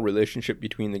formal relationship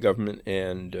between the government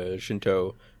and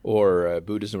Shinto or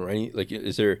Buddhism or any like?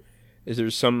 Is there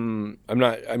some?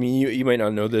 I mean, you might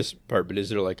not know this part, but is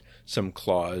there like some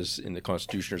clause in the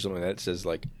Constitution or something like that says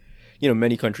like, you know,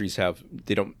 many countries have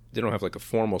they don't have like a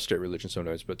formal state religion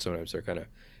sometimes, but sometimes they're kind of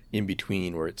in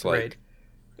between where it's like,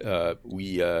 right.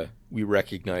 We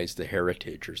recognize the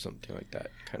heritage or something like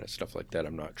that, kind of stuff like that.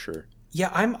 I'm not sure. Yeah,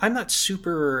 I'm not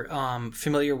super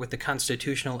familiar with the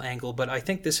constitutional angle, but I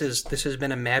think this has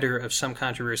been a matter of some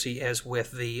controversy, as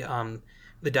with the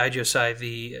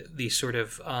Daijosai, the sort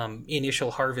of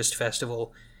initial harvest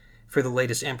festival for the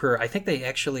latest emperor. I think they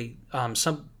actually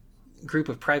some group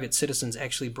of private citizens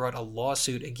actually brought a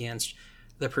lawsuit against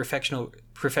the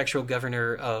prefectural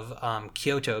governor of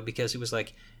Kyoto, because it was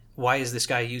like, why is this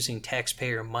guy using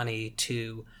taxpayer money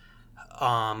to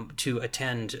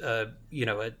attend a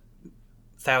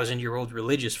 1,000-year-old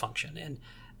religious function? And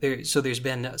there's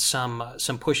been some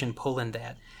push and pull in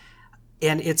that,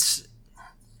 and it's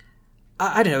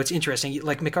I don't know, it's interesting.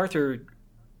 Like MacArthur,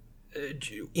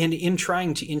 in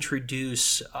trying to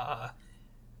introduce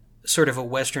sort of a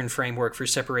Western framework for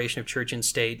separation of church and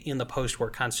state in the post-war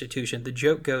Constitution, the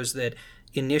joke goes that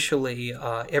initially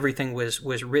everything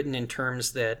was written in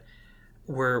terms that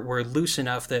were loose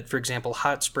enough that, for example,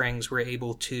 hot springs were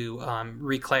able to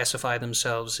reclassify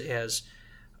themselves as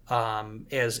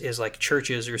like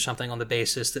churches or something on the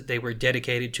basis that they were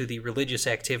dedicated to the religious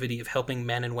activity of helping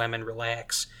men and women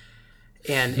relax.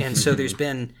 And so there's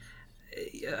been,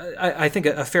 I think,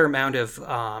 a fair amount of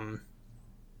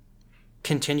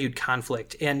continued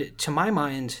conflict. And to my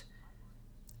mind,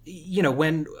 you know,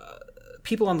 when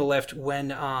people on the left, when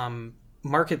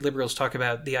market liberals talk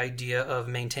about the idea of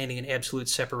maintaining an absolute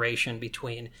separation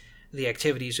between the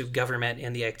activities of government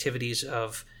and the activities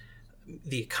of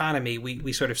the economy,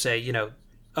 we sort of say, you know,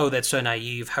 oh, that's so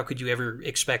naive. How could you ever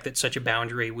expect that such a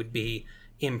boundary would be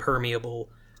impermeable?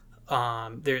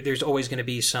 There's always going to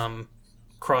be some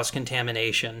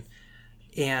cross-contamination.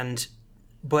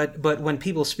 But when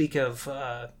people speak of,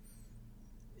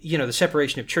 the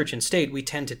separation of church and state, we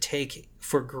tend to take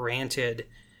for granted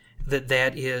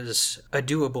that is a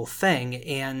doable thing.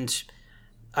 And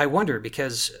I wonder,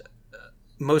 because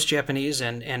most Japanese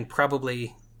and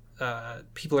probably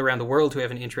people around the world who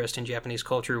have an interest in Japanese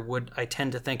culture would, I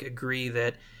tend to think, agree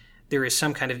that there is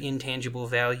some kind of intangible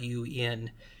value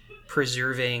in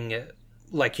preserving,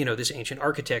 like, you know, this ancient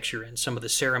architecture and some of the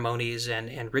ceremonies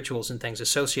and rituals and things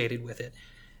associated with it.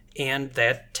 And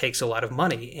that takes a lot of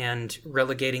money, and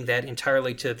relegating that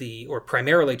entirely or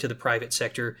primarily to the private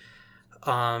sector,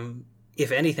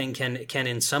 if anything, can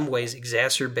in some ways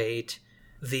exacerbate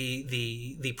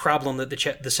the problem that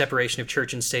the separation of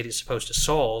church and state is supposed to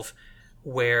solve,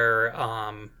 where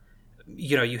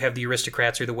you have the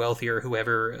aristocrats or the wealthy or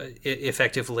whoever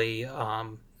effectively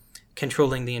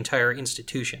controlling the entire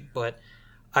institution. But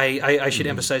I should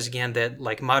emphasize again that,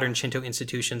 like, modern Shinto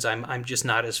institutions, I'm just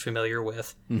not as familiar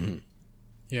with. Mm-hmm.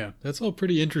 Yeah, that's all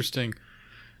pretty interesting.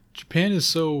 Japan is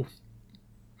so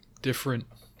different,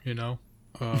 you know.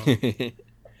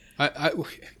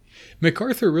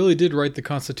 MacArthur really did write the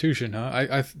Constitution, huh?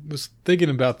 I was thinking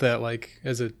about that, like,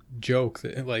 as a joke,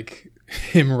 that, like,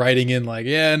 him writing in, like,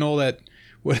 yeah, and all that,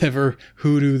 whatever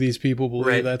hoodoo these people believe,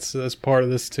 right. That's part of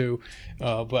this too.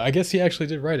 But I guess he actually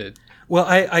did write it. Well,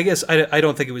 I guess I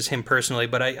don't think it was him personally,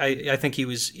 but I think he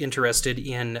was interested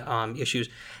in issues,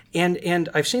 and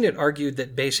I've seen it argued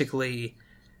that basically,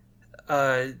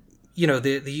 the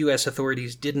U.S.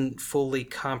 authorities didn't fully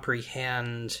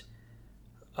comprehend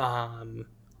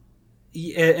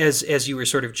as you were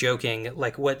sort of joking,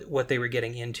 like what they were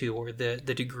getting into, or the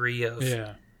degree of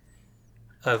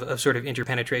sort of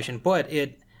interpenetration. But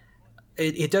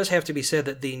it does have to be said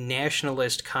that the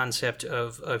nationalist concept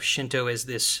of Shinto as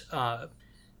this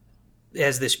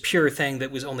pure thing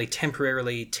that was only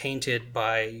temporarily tainted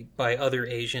by other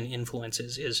Asian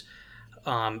influences is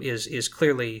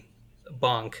clearly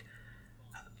bunk.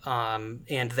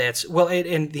 And that's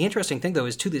and the interesting thing though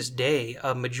is, to this day,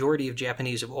 a majority of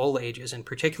Japanese of all ages, and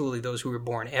particularly those who were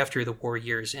born after the war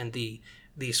years and the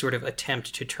sort of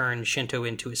attempt to turn Shinto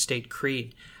into a state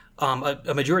creed,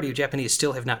 a majority of Japanese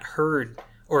still have not heard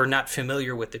or are not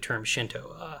familiar with the term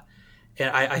Shinto. And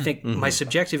I think my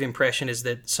subjective impression is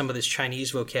that some of this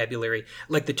Chinese vocabulary,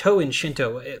 like the To in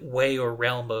Shinto, way or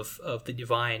realm of the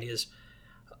divine, is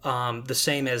the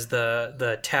same as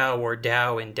the Tao or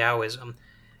Dao in Taoism.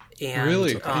 And,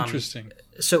 really interesting.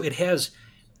 So it has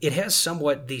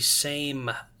somewhat the same,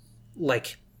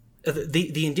 like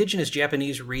the indigenous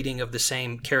Japanese reading of the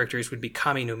same characters would be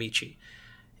Kami no Michi,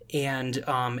 and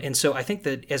so I think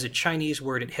that as a Chinese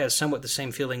word, it has somewhat the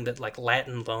same feeling that like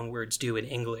Latin loanwords do in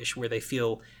English, where they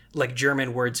feel like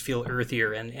German words feel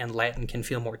earthier and Latin can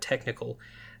feel more technical.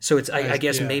 So it's I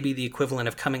guess maybe the equivalent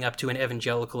of coming up to an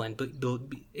evangelical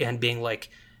and being like,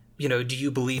 do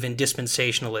you believe in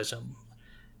dispensationalism?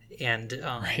 And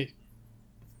right.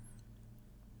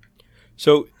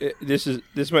 So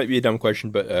this might be a dumb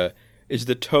question, but is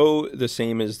the To the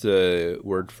same as the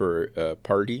word for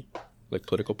party, like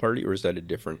political party, or is that a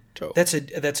different To? That's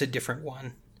a different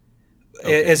one,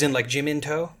 okay. As in like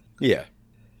Jiminto. Yeah,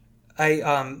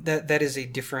 that is a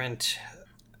different,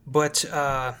 but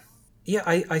I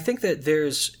think that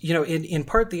there's in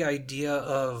part the idea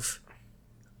of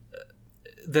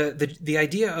the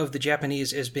idea of the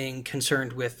Japanese as being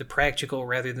concerned with the practical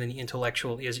rather than the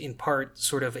intellectual is in part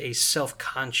sort of a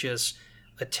self-conscious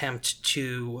attempt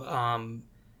to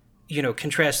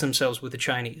contrast themselves with the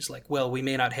Chinese. Like, well, we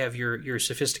may not have your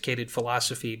sophisticated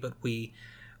philosophy, but we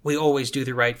always do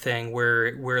the right thing.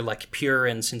 We're like pure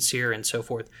and sincere and so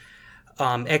forth.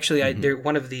 Actually,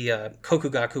 one of the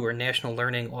Kokugaku or national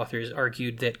learning authors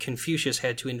argued that Confucius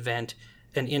had to invent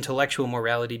an intellectual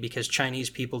morality because Chinese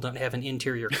people don't have an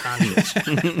interior conscience.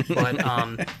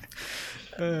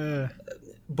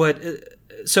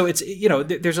 So it's,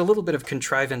 there's a little bit of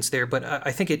contrivance there, but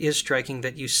I think it is striking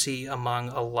that you see among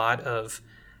a lot of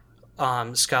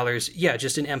scholars,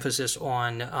 just an emphasis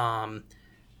on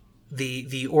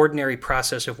the ordinary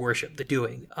process of worship, the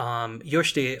doing.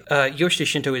 Yoshite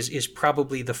Shinto is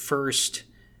probably the first.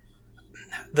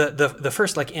 The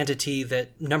first like entity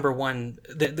that, number one,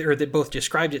 that both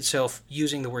described itself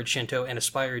using the word Shinto and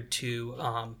aspired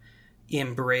to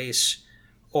embrace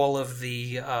all of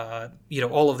the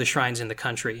shrines in the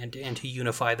country and to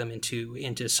unify them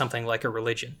into something like a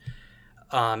religion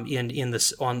on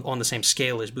the same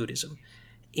scale as Buddhism.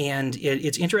 And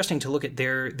it's interesting to look at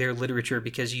their literature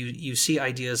because you see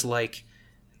ideas like,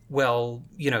 well,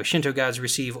 Shinto gods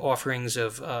receive offerings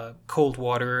of cold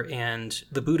water and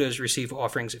the Buddhas receive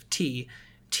offerings of tea.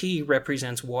 Tea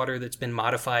represents water that's been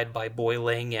modified by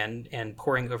boiling and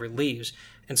pouring over leaves.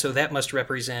 And so that must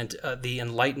represent the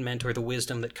enlightenment or the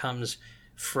wisdom that comes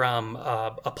from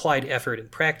applied effort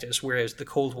and practice, whereas the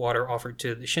cold water offered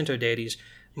to the Shinto deities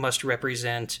must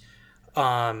represent,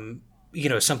 something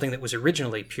that was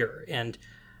originally pure. And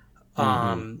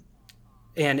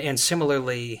and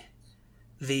similarly,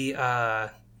 the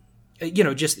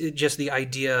just the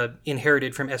idea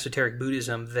inherited from esoteric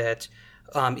Buddhism that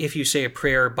if you say a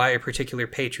prayer by a particular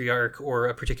patriarch or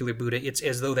a particular Buddha, it's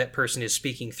as though that person is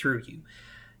speaking through you.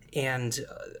 And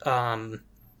I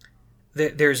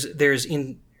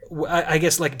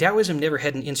guess like Taoism never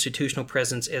had an institutional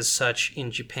presence as such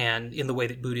in Japan in the way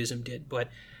that Buddhism did, but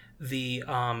the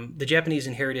Japanese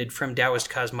inherited from Taoist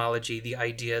cosmology the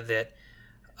idea that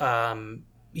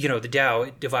the Tao,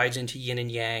 it divides into yin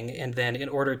and yang, and then in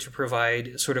order to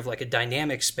provide sort of like a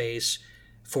dynamic space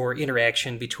for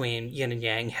interaction between yin and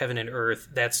yang, heaven and earth,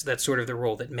 that's sort of the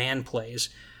role that man plays.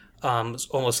 It's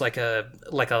almost like a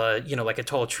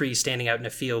tall tree standing out in a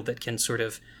field that can sort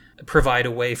of provide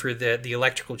a way for the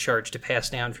electrical charge to pass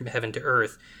down from heaven to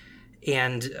earth.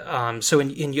 And so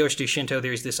in Yoshite Shinto,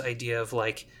 there's this idea of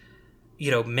like,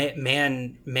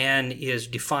 man is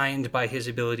defined by his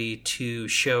ability to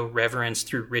show reverence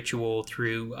through ritual,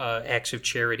 through acts of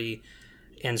charity,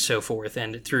 and so forth,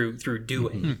 and through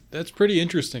doing. That's pretty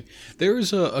interesting. There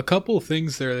was a couple of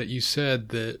things there that you said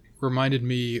that reminded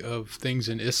me of things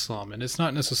in Islam, and it's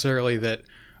not necessarily that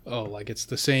like it's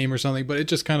the same or something, but it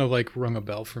just kind of like rung a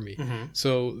bell for me.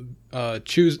 So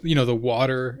choose the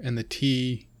water and the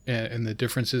tea and the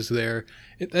differences there.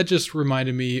 That just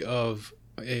reminded me of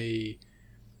it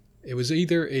was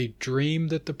either a dream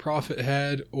that the prophet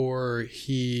had, or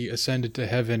he ascended to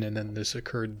heaven and then this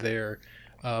occurred there.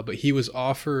 But he was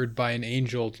offered by an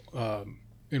angel.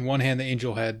 In one hand, the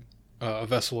angel had a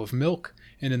vessel of milk,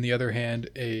 and in the other hand,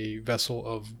 a vessel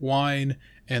of wine,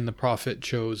 and the prophet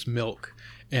chose milk.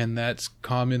 And that's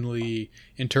commonly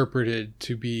interpreted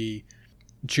to be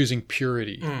choosing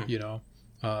purity, you know?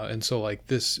 And so like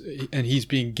this, and he's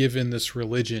being given this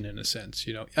religion in a sense,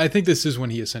 you know? I think this is when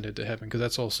he ascended to heaven, because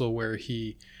that's also where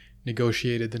he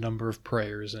negotiated the number of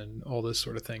prayers and all this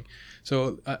sort of thing.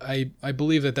 So I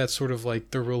believe that that's sort of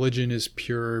like the religion is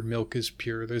pure, milk is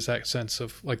pure. There's that sense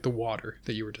of like the water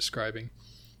that you were describing.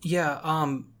 Yeah,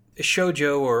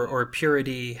 shoujo or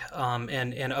purity,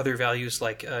 and other values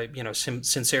like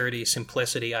sincerity,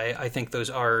 simplicity. I think those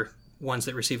are ones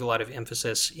that receive a lot of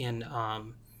emphasis in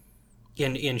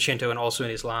Shinto and also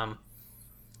in Islam.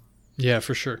 Yeah,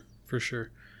 for sure.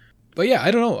 But yeah,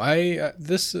 I don't know.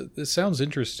 This sounds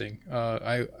interesting.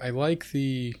 I like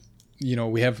the,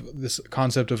 we have this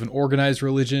concept of an organized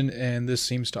religion, and this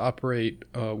seems to operate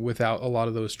without a lot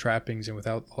of those trappings and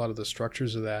without a lot of the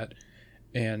structures of that.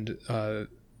 And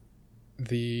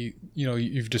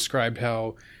you've described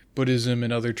how Buddhism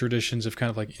and other traditions have kind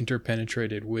of like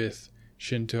interpenetrated with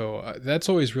Shinto. That's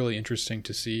always really interesting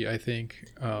to see, I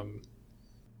think.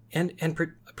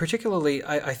 Particularly,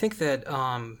 I think that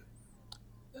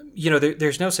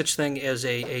there's no such thing as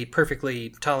a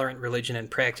perfectly tolerant religion in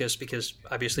practice, because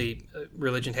obviously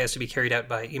religion has to be carried out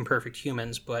by imperfect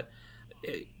humans. But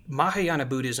Mahayana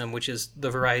Buddhism, which is the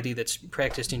variety that's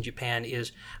practiced in Japan,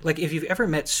 is like, if you've ever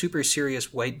met super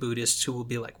serious white Buddhists who will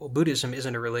be like, well, Buddhism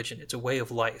isn't a religion, it's a way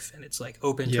of life, and it's like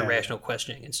open to rational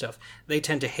questioning and stuff. They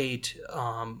tend to hate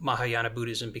Mahayana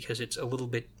Buddhism because it's a little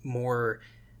bit more,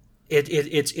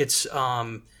 it's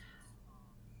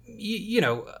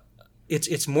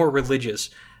more religious,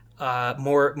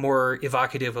 more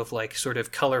evocative of like sort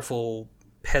of colorful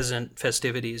peasant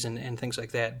festivities and things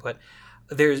like that. But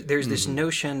there's this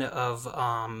notion of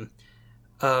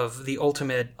the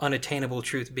ultimate unattainable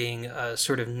truth being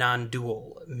sort of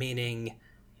non-dual, meaning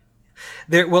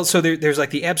there's like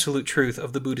the absolute truth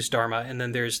of the Buddhist Dharma, and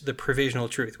then there's the provisional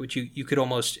truth, which you could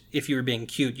almost, if you were being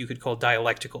cute, you could call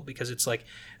dialectical, because it's like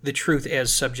the truth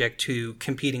as subject to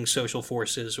competing social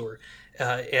forces, or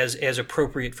as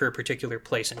appropriate for a particular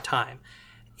place and time.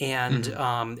 And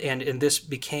and this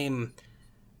became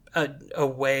a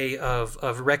way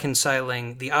of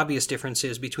reconciling the obvious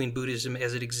differences between Buddhism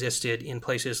as it existed in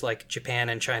places like Japan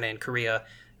and China and Korea,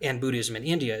 and Buddhism in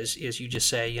India. Is you just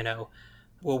say,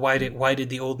 well, why did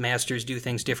the old masters do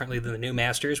things differently than the new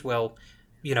masters? Well,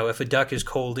 if a duck is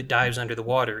cold, it dives under the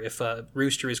water. If a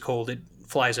rooster is cold, it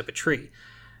flies up a tree.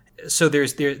 So there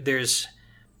is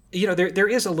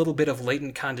a little bit of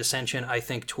latent condescension, I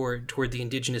think, toward the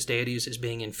indigenous deities as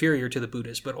being inferior to the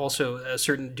Buddhas, but also a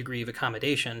certain degree of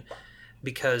accommodation,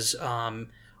 because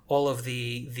all of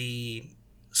the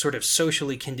sort of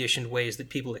socially conditioned ways that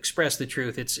people express the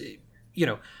truth, it's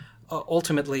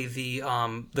ultimately the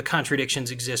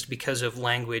contradictions exist because of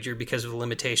language or because of the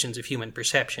limitations of human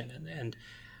perception,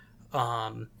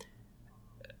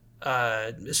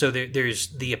 so there's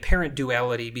the apparent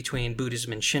duality between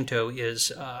Buddhism and Shinto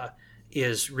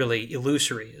is really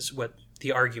illusory, is what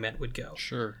the argument would go.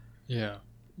 Sure. Yeah.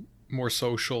 More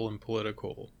social and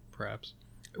political, perhaps.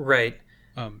 Right.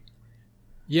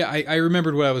 Yeah, I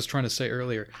remembered what I was trying to say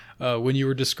earlier. When you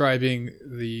were describing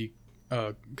the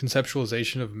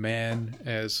conceptualization of man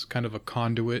as kind of a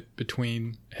conduit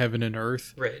between heaven and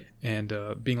earth, right, and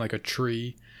being like a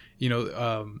tree,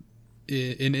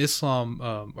 in Islam,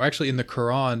 or actually in the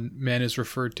Quran, man is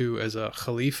referred to as a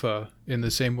khalifa in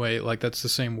the same way. Like, that's the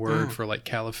same word for like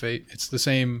caliphate. It's the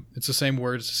same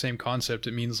word. It's the same concept.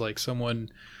 It means like someone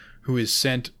who is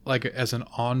sent like as an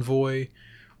envoy,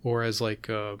 or as like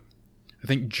I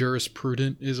think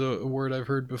jurisprudent is a word I've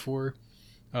heard before.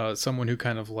 Someone who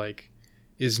kind of like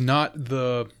is not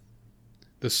the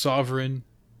sovereign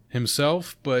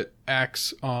himself, but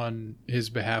acts on his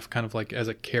behalf, kind of like as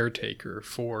a caretaker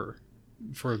for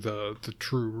the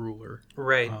true ruler.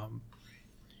 Right.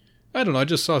 I don't know. I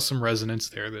just saw some resonance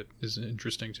there that is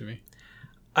interesting to me.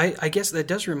 I guess that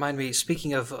does remind me,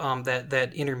 speaking of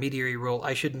that intermediary role,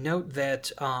 I should note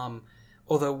that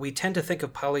although we tend to think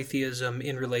of polytheism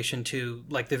in relation to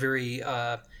like the very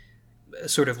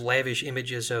sort of lavish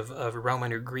images of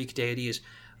Roman or Greek deities,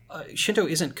 Shinto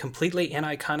isn't completely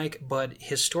aniconic, but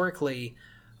historically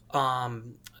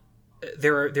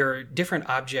there are different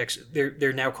objects.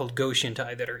 They're now called Go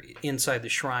Shintai, that are inside the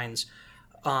shrines,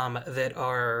 that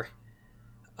are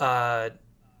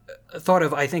thought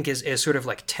of, I think, as sort of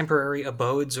like temporary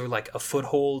abodes or like a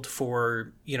foothold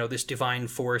for, this divine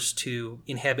force to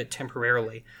inhabit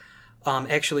temporarily.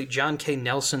 Actually, John K.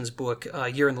 Nelson's book,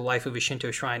 Year in the Life of a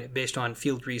Shinto Shrine, based on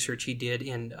field research he did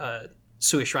in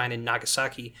Sui Shrine in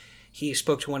Nagasaki, he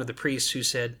spoke to one of the priests who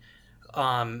said,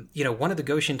 one of the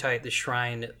Goshintai at the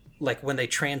shrine, like when they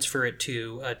transfer it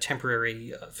to a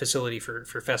temporary facility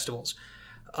for festivals,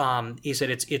 he said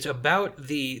it's about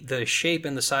the shape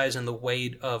and the size and the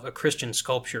weight of a Christian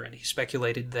sculpture, and he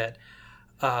speculated that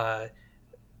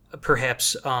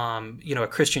perhaps a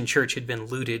Christian church had been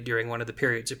looted during one of the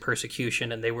periods of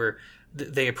persecution, and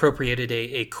they appropriated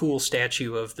a cool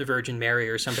statue of the Virgin Mary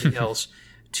or somebody else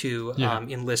to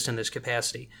enlist in this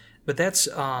capacity. But that's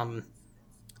I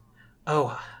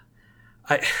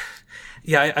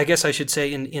guess I should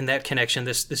say in that connection,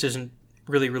 this isn't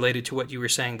really related to what you were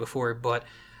saying before, but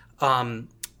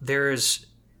there's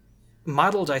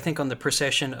modeled, I think, on the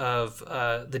procession of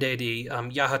the deity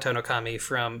Yahata no Kami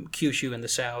from Kyushu in the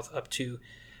south up to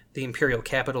the imperial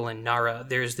capital in Nara.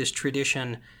 There's this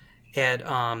tradition at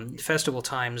festival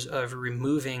times of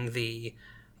removing the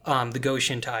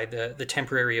Goshintai, the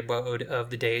temporary abode of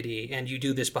the deity, and you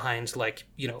do this behind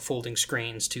folding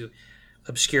screens to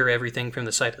obscure everything from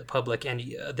the sight of the public, and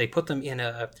they put them in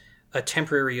a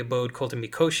temporary abode called a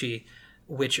mikoshi,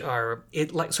 which are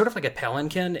sort of like a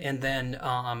palanquin, and then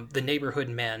the neighborhood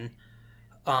men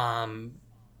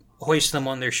hoist them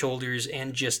on their shoulders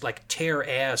and just like tear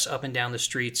ass up and down the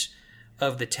streets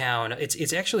of the town.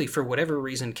 It's actually, for whatever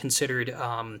reason, considered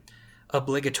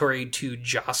obligatory to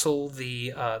jostle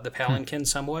the palanquin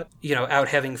somewhat, out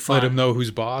having fun. Let him know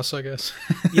who's boss, I guess.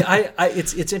 Yeah,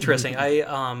 it's interesting.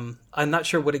 I'm not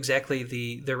sure what exactly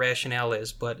the rationale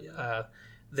is, but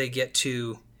they get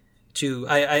to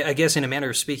I guess in a manner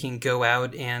of speaking, go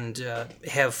out and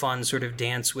have fun, sort of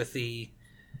dance with the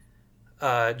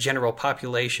general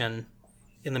population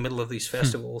in the middle of these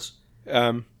festivals.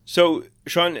 So,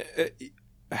 Sean,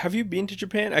 have you been to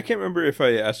Japan? I can't remember if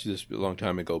I asked you this a long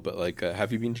time ago, but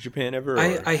have you been to Japan ever?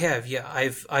 I have, yeah.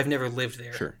 I've never lived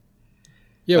there. Sure.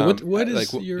 Yeah, what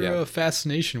is your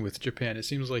fascination with Japan? It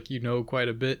seems like you know quite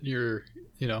a bit. You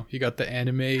got the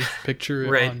anime picture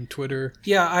right on Twitter.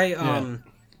 Yeah,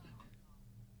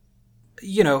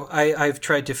 I've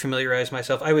tried to familiarize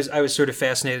myself. I was sort of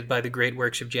fascinated by the great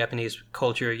works of Japanese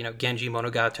culture, Genji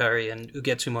Monogatari and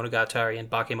Ugetsu Monogatari and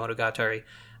Bakemonogatari.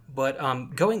 But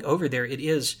going over there, it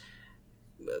is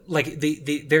like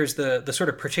there's the sort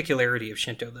of particularity of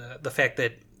Shinto, the fact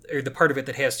that, or the part of it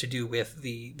that has to do with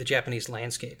the Japanese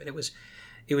landscape. And it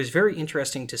was very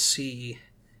interesting to see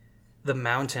the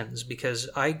mountains, because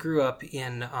I grew up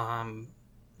in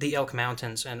the Elk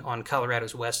Mountains and on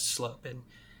Colorado's west slope, and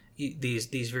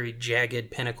these very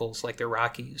jagged pinnacles like the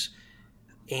Rockies,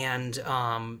 and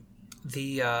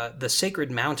the sacred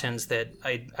mountains that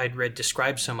I'd read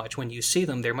described so much, when you see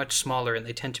them, they're much smaller and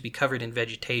they tend to be covered in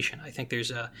vegetation. I think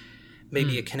there's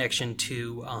maybe a connection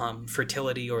to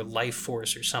fertility or life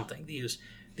force or something. These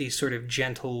sort of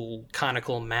gentle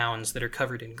conical mounds that are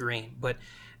covered in green, but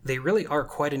they really are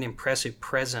quite an impressive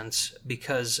presence,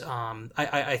 because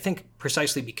I think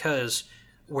precisely because,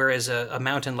 whereas a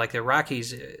mountain like the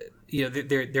Rockies,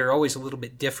 they're always a little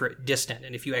bit distant,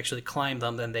 and if you actually climb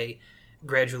them, then they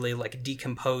gradually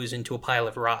decompose into a pile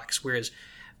of rocks. Whereas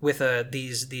with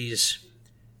these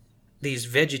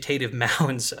vegetative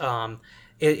mounds,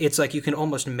 it's like you can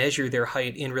almost measure their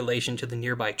height in relation to the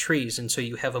nearby trees, and so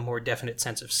you have a more definite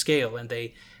sense of scale, and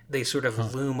they sort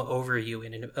of loom over you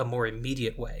in a more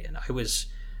immediate way. And I was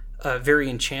very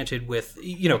enchanted with,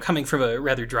 coming from a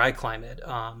rather dry climate.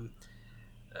 I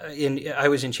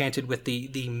was enchanted with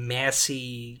the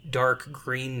massy, dark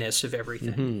greenness of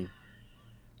everything.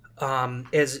 Mm-hmm.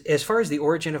 As far as the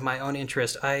origin of my own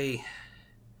interest, there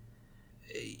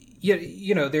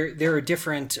are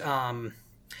different.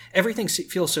 Everything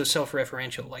feels so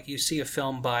self-referential. Like, you see a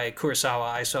film by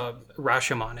Kurosawa. I saw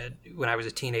Rashomon when I was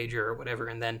a teenager or whatever,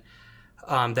 and then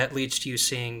that leads to you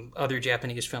seeing other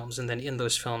Japanese films, and then in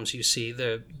those films you see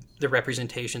the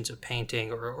representations of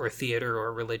painting or theater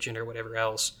or religion or whatever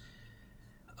else.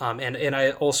 And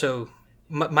I also,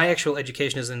 my actual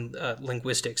education is in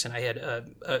linguistics, and I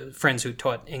had friends who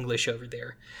taught English over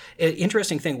there.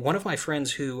 Interesting thing, one of my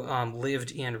friends who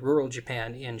lived in rural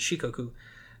Japan in Shikoku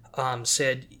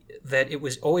said that it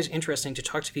was always interesting to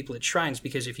talk to people at shrines,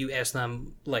 because if you ask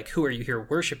them, who are you here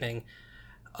worshiping,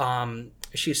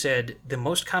 she said the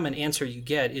most common answer you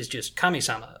get is just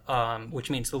Kami-sama, which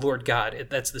means the Lord God.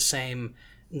 That's the same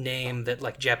name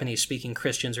that Japanese speaking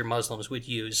Christians or Muslims would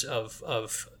use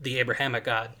of the Abrahamic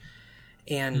God.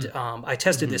 And I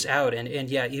tested this out, and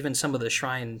yeah, even some of the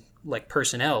shrine like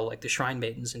personnel, like the shrine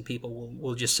maidens and people,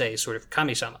 will just say sort of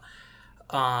kami-sama.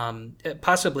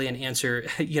 Possibly an answer,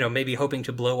 maybe hoping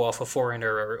to blow off a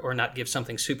foreigner or not give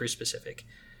something super specific.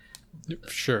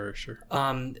 Sure.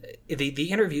 The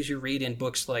interviews you read in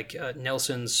books like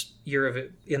Nelson's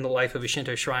in the Life of a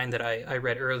Shinto Shrine that I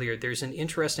read earlier, there's an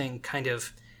interesting kind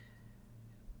of,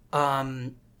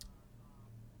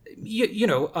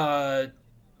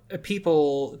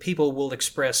 people will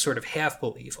express sort of half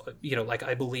belief, like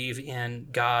I believe in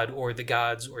God or the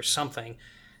gods or something,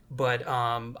 but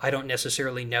I don't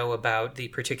necessarily know about the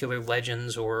particular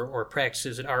legends or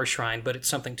practices at our shrine, but it's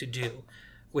something to do,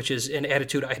 which is an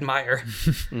attitude I admire.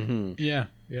 Mm-hmm. Yeah.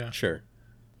 Sure.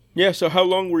 Yeah, so how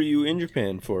long were you in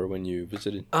Japan for when you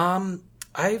visited?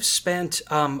 I've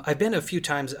been a few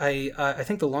times. I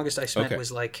think the longest I spent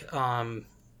was like 3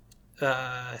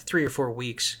 or 4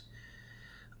 weeks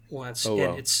once. Oh,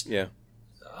 and wow. It's yeah.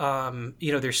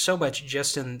 There's so much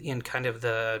just in kind of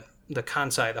the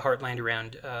Kansai, the heartland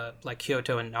around like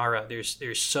Kyoto and Nara.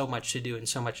 There's so much to do and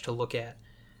so much to look at.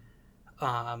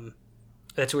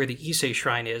 That's where the Ise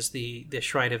Shrine is, the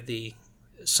shrine of the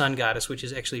sun goddess, which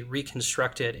is actually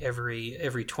reconstructed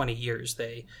every 20 years.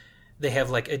 They have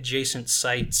like adjacent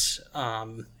sites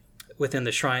within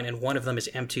the shrine, and one of them is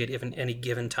empty at any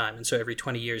given time. And so every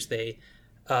 20 years they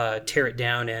tear it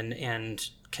down and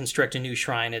construct a new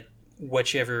shrine at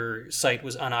whichever site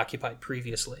was unoccupied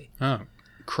previously. Oh,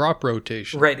 crop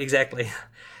rotation. Right, exactly.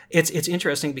 It's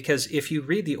interesting because if you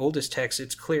read the oldest text,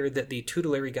 it's clear that the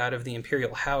tutelary god of the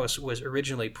imperial house was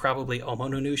originally probably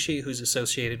Omononushi, who's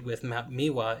associated with Mount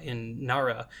Miwa in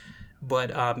Nara.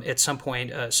 But at some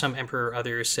point, some emperor or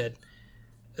other said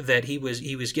that he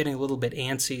was getting a little bit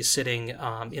antsy sitting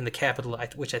in the capital,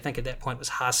 which I think at that point was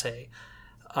Hase,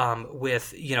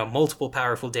 with multiple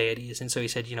powerful deities, and so he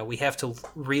said, we have to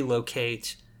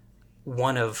relocate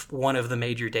one of the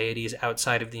major deities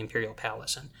outside of the imperial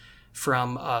palace. And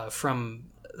from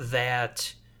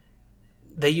that,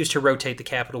 they used to rotate the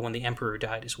capital when the emperor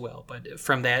died as well. But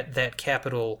from that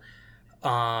capital,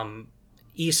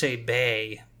 Ise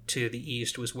Bay to the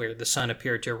east was where the sun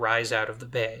appeared to rise out of the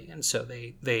bay, and so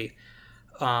they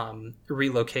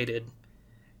relocated.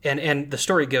 And the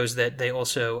story goes that they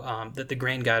also that the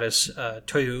grain goddess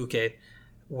Toyuuke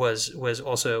was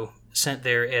also sent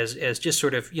there as just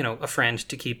sort of a friend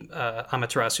to keep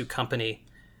Amaterasu company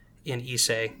in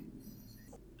Ise.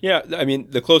 Yeah, I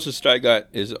mean the closest I got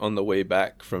is on the way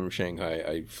back from Shanghai.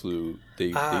 I flew.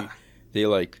 They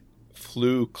like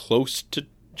flew close to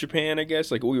Japan, I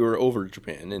guess. Like we were over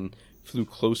Japan and flew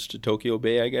close to Tokyo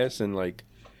Bay, I guess, and like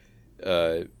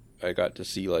I got to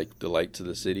see like the lights of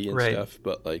the city and stuff.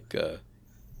 But like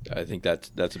I think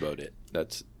that's about it.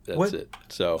 That's it.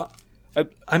 So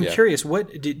I'm curious.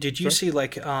 What did you see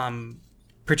like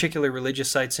particular religious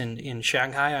sites in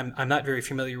Shanghai? I'm not very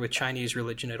familiar with Chinese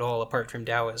religion at all, apart from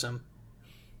Taoism.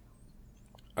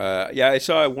 Yeah, I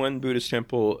saw one Buddhist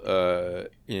temple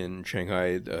in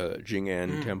Shanghai, the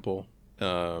Jing'an Temple.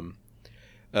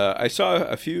 I saw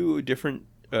a few different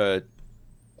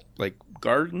like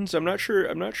gardens. I'm not sure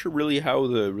really how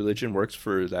the religion works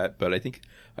for that, but I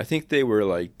think they were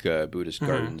like Buddhist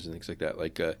gardens and things like that,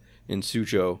 like in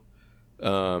Suzhou.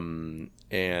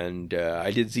 And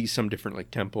I did see some different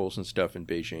like temples and stuff in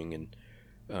Beijing, and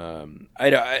I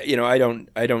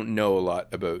don't know a lot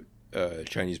about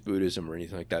Chinese Buddhism or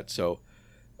anything like that, so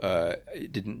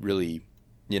it didn't really,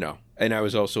 and I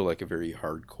was also like a very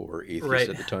hardcore atheist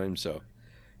at the time, so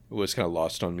it was kind of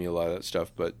lost on me, a lot of that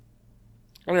stuff. But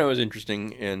I don't know, it was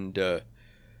interesting. And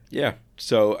yeah,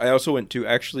 so I also went to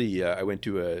I went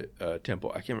to a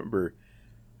temple. I can't remember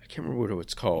what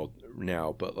it's called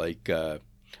now, but like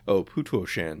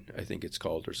Putuoshan, I think it's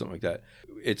called, or something like that.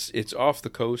 It's off the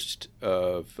coast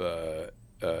of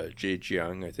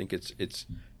Zhejiang. I think it's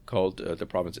called the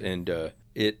province, and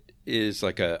it is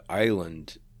like a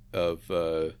island of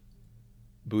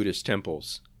Buddhist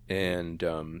temples. And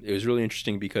it was really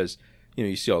interesting because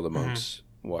you see all the monks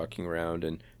walking around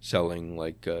and selling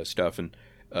like stuff, and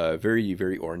very,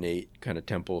 very ornate kind of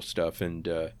temple stuff. And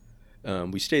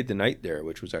we stayed the night there,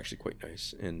 which was actually quite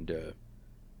nice. And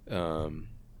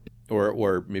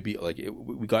or maybe like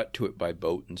we got to it by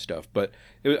boat and stuff. But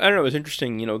I don't know, it was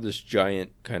interesting. This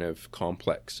giant kind of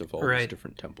complex of all these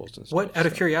different temples and stuff. What, out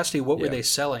of curiosity, what were they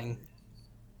selling?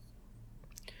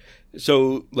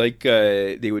 So, like,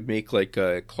 they would make, like,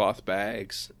 cloth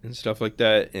bags and stuff like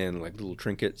that, and, like, little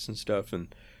trinkets and stuff,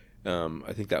 and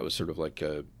I think that was sort of like,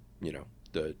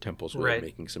 the temple's way of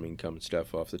making some income and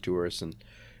stuff off the tourists, and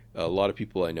a lot of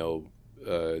people I know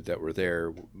that were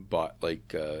there bought,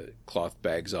 like, cloth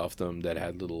bags off them that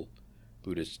had little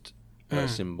Buddhist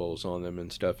symbols on them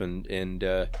and stuff, and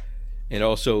and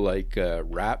also like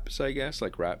wraps, I guess,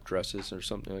 like wrap dresses or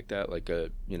something like that, like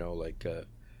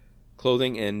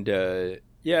clothing, and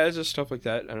yeah, it's just stuff like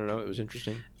that. I don't know. It was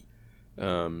interesting.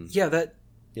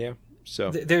 Yeah.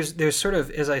 So there's sort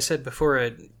of, as I said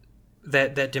before,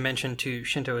 that dimension to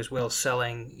Shinto as well,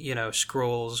 selling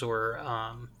scrolls or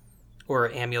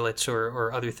amulets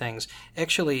or other things.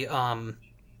 Actually,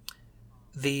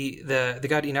 the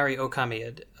god Inari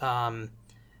Okami,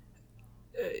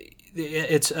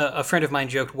 it's a friend of mine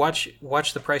joked,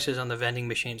 watch the prices on the vending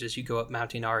machines as you go up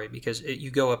Mount Inari, because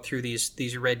you go up through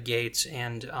these red gates,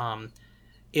 and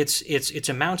it's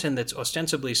a mountain that's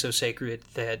ostensibly so sacred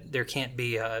that there can't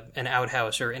be an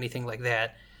outhouse or anything like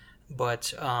that,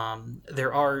 but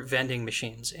there are vending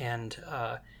machines, and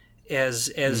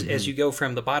as you go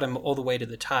from the bottom all the way to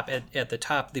the top, at the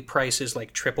top the price is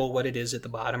like triple what it is at the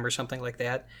bottom or something like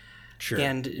that. Sure.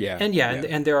 And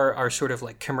there are sort of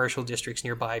like commercial districts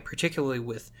nearby, particularly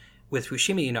with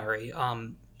Fushimi Inari.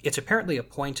 It's apparently a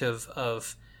point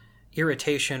of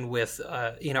irritation with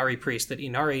Inari priests that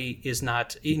Inari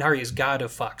is god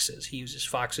of foxes. He uses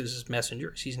foxes as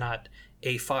messengers. He's not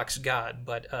a fox god,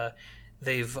 but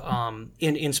they've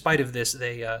in spite of this,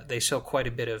 they sell quite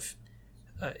a bit of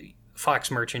fox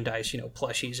merchandise,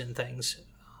 plushies and things.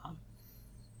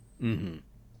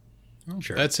 Well,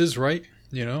 sure. That's his right,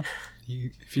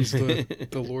 if he's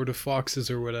the Lord of Foxes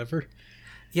or whatever.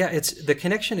 Yeah, the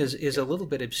connection is a little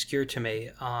bit obscure to me.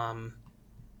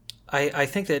 I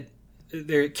think that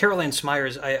Carol Ann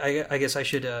Smyers, I guess I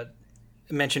should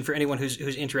mention, for anyone who's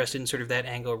interested in sort of that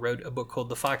angle, wrote a book called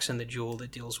The Fox and the Jewel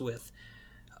that deals with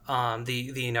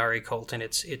the Inari cult and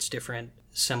its different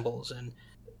symbols. And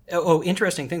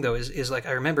interesting thing though is like,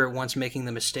 I remember once making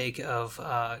the mistake of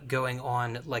going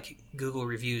on like Google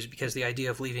reviews, because the idea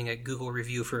of leaving a Google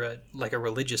review for a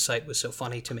religious site was so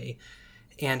funny to me,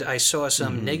 and I saw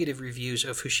some negative reviews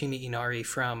of Fushimi Inari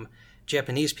from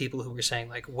Japanese people who were saying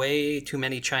like, way too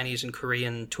many Chinese and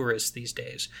Korean tourists these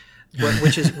days,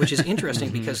 which is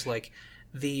interesting because like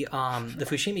the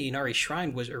Fushimi Inari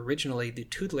shrine was originally the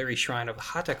tutelary shrine of the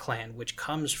Hata clan, which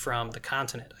comes from the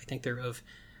continent. I think they're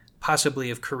possibly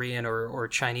of Korean or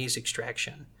Chinese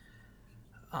extraction.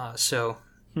 So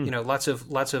lots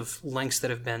of links that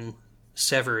have been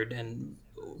severed, and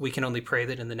we can only pray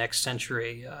that in the next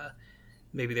century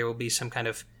maybe there will be some kind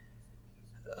of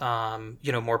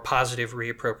more positive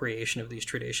reappropriation of these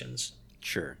traditions.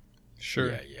 Sure.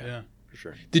 Yeah, for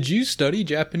sure. Did you study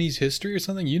Japanese history or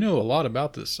something? You know a lot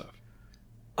about this stuff.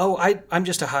 Oh, I'm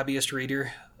just a hobbyist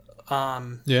reader.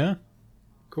 Yeah,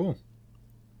 cool.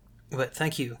 But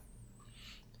thank you.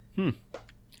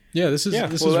 Yeah, this is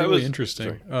really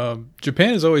interesting.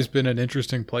 Japan has always been an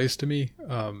interesting place to me.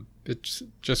 It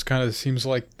just kind of seems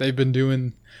like they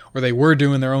were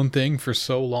doing their own thing for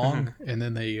so long, and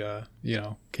then they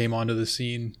came onto the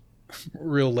scene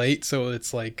real late. So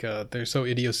it's like they're so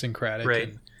idiosyncratic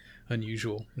and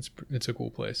unusual. It's a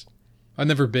cool place. I've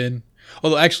never been.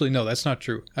 Although actually, no, that's not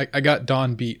true. I got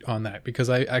Don beat on that because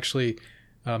I actually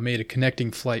made a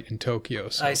connecting flight in Tokyo.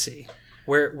 So. I see.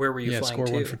 Where were you flying score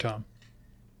to? 1 for Tom.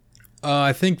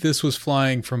 I think this was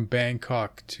flying from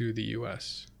Bangkok to the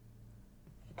U.S.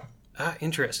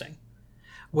 Interesting.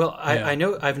 Well, I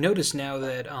know I've noticed now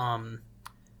that I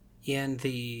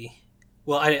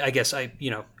guess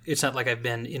it's not like I've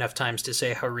been enough times to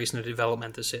say how recent a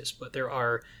development this is, but there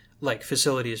are like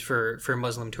facilities for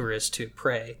Muslim tourists to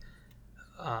pray.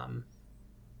 I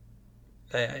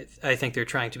think they're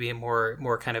trying to be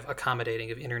more kind of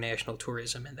accommodating of international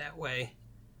tourism in that way.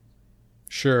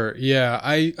 Sure. Yeah.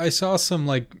 I saw some,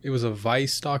 like, it was a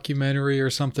Vice documentary or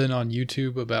something on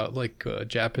YouTube about like a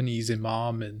Japanese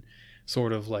imam and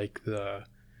sort of like the,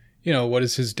 what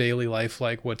is his daily life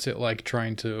like? What's it like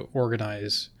trying to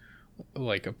organize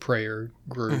like a prayer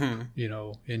group,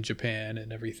 in Japan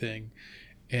and everything.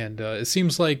 And it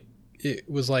seems like it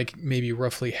was like maybe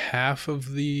roughly half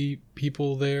of the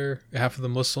people there, half of the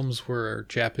Muslims were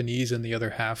Japanese and the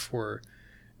other half were,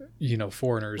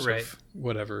 foreigners of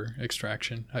whatever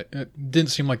extraction. It didn't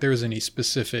seem like there was any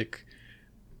specific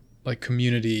like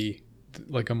community,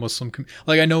 like a Muslim,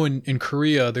 like I know in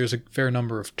Korea, there's a fair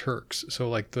number of Turks. So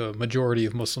like the majority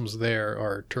of Muslims there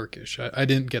are Turkish. I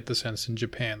didn't get the sense in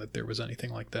Japan that there was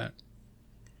anything like that.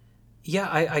 Yeah,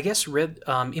 I guess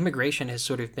immigration has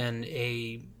sort of been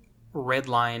a red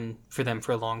line for them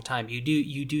for a long time. You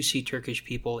do see Turkish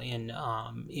people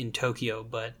in Tokyo,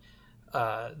 but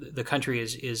the country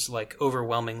is like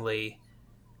overwhelmingly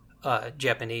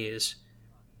Japanese.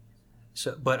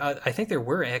 So, but I think there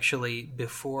were actually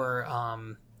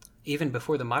even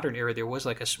before the modern era, there was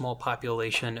like a small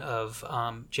population of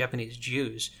Japanese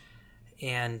Jews,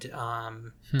 and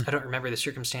I don't remember the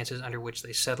circumstances under which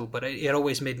they settled, but it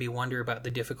always made me wonder about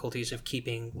the difficulties of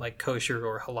keeping like kosher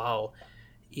or halal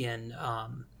in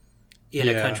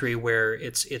a country where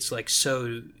it's like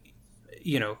so,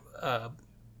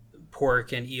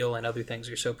 pork and eel and other things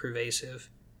are so pervasive.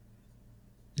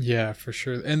 Yeah, for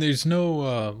sure. And there's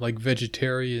no like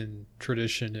vegetarian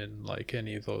tradition in like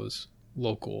any of those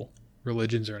local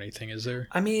religions or anything, is there?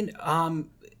 I mean,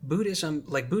 Buddhism,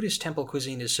 like Buddhist temple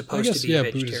cuisine, is supposed to be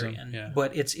vegetarian, Buddhism,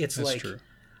 but it's That's like true.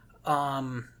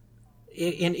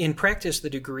 In practice, the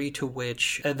degree to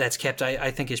which that's kept,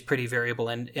 I think, is pretty variable,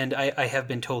 and I have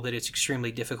been told that it's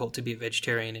extremely difficult to be a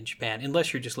vegetarian in Japan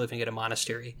unless you're just living at a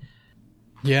monastery.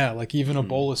 Yeah, like even a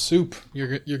bowl of soup,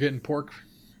 you're getting pork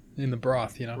in the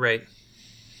broth, Right.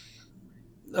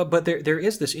 But there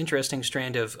is this interesting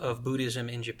strand of Buddhism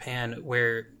in Japan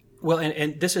where, well,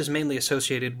 and this is mainly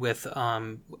associated with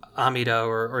Amida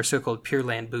or so-called Pure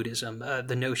Land Buddhism,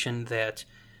 the notion that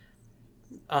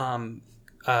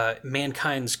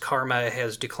mankind's karma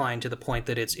has declined to the point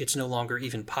that it's no longer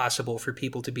even possible for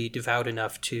people to be devout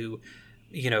enough to,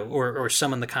 or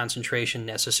summon the concentration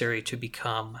necessary to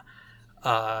become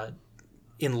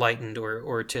enlightened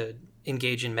or to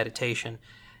engage in meditation,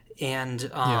 and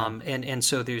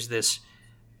so there's this,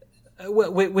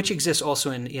 which exists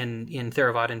also in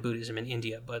Theravadan Buddhism in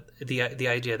India, but the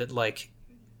idea that like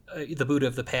the Buddha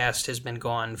of the past has been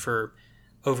gone for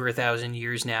over 1,000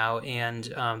 years now, and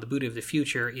the Buddha of the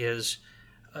future is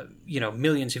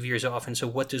millions of years off, and so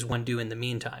what does one do in the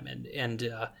meantime? And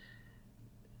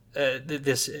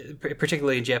this,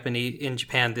 particularly in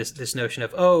Japan, this notion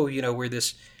of we're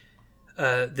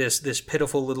this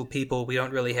pitiful little people. We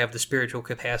don't really have the spiritual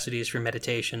capacities for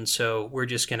meditation, so we're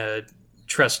just gonna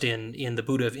trust in the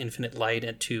Buddha of infinite light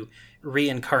and to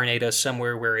reincarnate us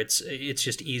somewhere where it's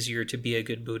just easier to be a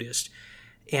good Buddhist.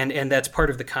 And that's part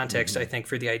of the context, I think,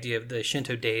 for the idea of the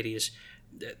Shinto deities.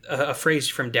 A phrase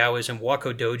from Taoism,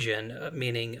 Wako Dojin,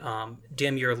 meaning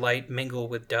dim your light, mingle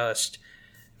with dust,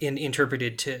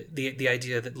 interpreted to the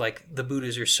idea that like the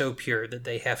Buddhas are so pure that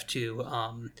they have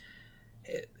to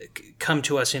come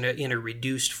to us in a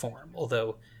reduced form.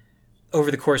 Although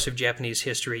over the course of Japanese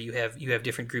history, you have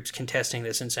different groups contesting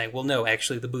this and saying, well, no,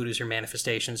 actually the Buddhas are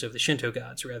manifestations of the Shinto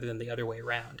gods rather than the other way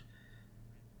around.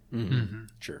 Mm-hmm.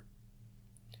 Sure.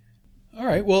 All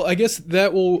right. Well, I guess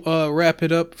that will wrap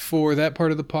it up for that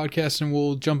part of the podcast, and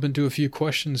we'll jump into a few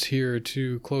questions here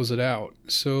to close it out.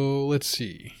 So let's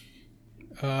see.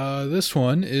 This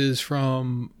one is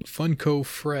from Funko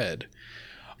Fred.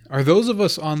 Are those of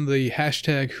us on the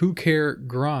hashtag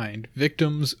 #WhoCareGrind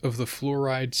victims of the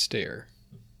fluoride stare?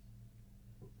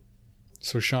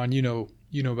 So Sean, you know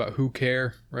about Who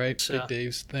Care, right? Big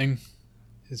Dave's thing,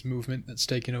 his movement that's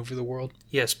taken over the world.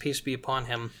 Yes, peace be upon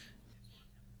him.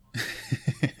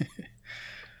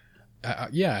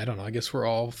 Yeah, I don't know. I guess we're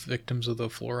all victims of the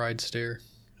fluoride stare.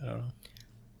 I don't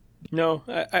know.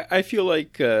 No, I feel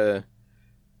like the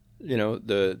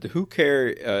Who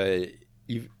Care.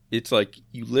 It's like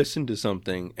you listen to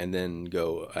something and then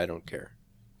go, I don't care,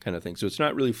 kind of thing. So it's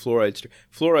not really fluoride stare.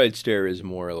 Fluoride stare is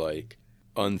more like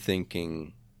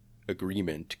unthinking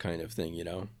agreement kind of thing.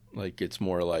 Like it's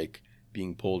more like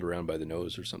being pulled around by the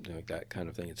nose or something like that kind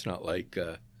of thing. It's not like.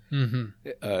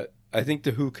 I think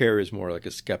the Who Care is more like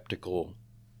a skeptical,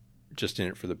 just in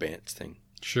it for the Bants thing.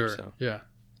 Sure. So. Yeah.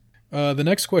 The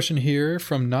next question here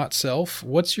from Not Self.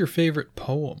 What's your favorite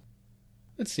poem?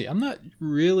 Let's see. I'm not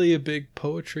really a big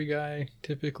poetry guy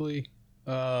typically.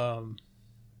 I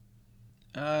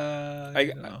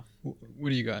don't know. What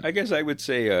do you got? I guess I would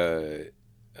say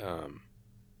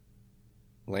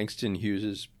Langston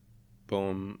Hughes's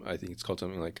poem. I think it's called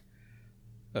something like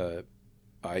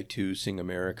I Too Sing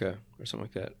America or something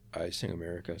like that. I Sing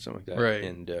America, something like that. Right.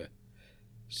 And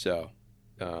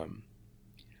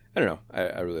I don't know.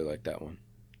 I really like that one.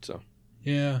 So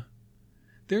yeah,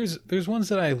 there's ones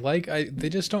that I like. They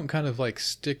just don't kind of like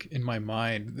stick in my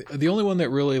mind. The only one that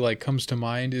really like comes to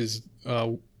mind is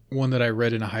one that I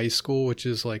read in high school, which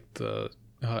is like the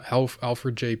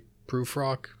Alfred J.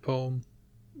 Prufrock poem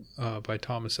by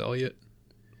Thomas Eliot.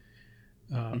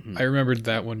 I remembered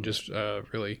that one just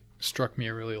really struck me.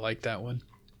 I really liked that one.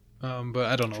 But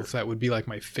I don't know if that would be like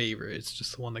my favorite. It's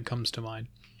just the one that comes to mind.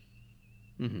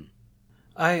 Mm-hmm.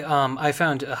 I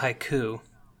found a haiku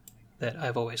that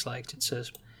I've always liked. It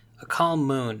says, "A calm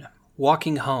moon,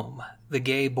 walking home, the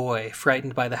gay boy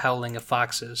frightened by the howling of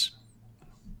foxes."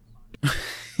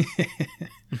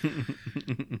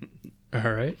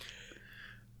 All right.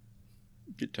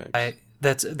 Good times.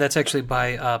 That's actually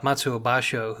by Matsuo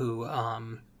Basho, who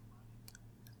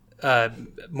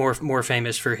more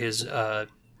famous for his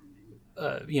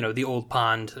the old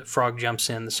pond, the frog jumps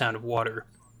in, the sound of water.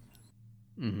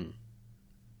 Mm-hmm.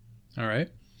 All right.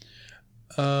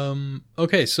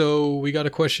 Okay, so we got a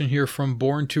question here from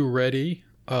Born to Ready.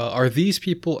 Are these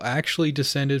people actually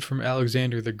descended from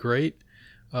Alexander the Great?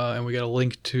 And we got a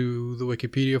link to the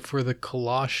Wikipedia for the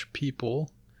Kalash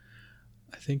people.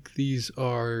 I think these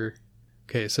are...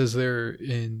 Okay, it says they're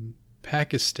in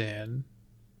Pakistan.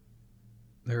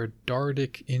 They're a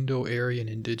Dardic Indo-Aryan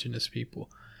indigenous people.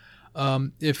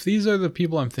 If these are the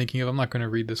people I'm thinking of, I'm not going to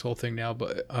read this whole thing now,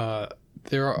 but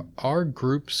there are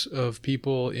groups of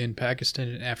people in Pakistan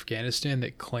and Afghanistan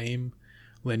that claim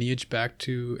lineage back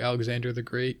to Alexander the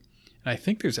Great. And I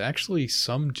think there's actually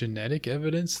some genetic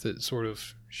evidence that sort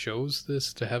of shows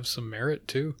this to have some merit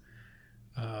too.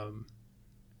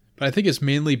 But I think it's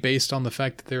mainly based on the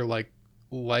fact that they're like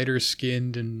lighter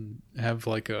skinned and have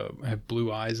have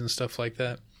blue eyes and stuff like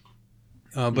that.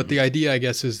 But the idea, I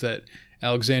guess, is that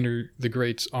Alexander the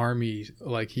Great's army,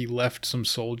 like, he left some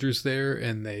soldiers there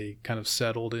and they kind of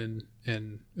settled in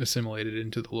and assimilated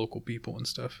into the local people and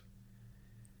stuff.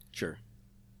 Sure.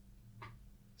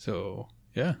 So,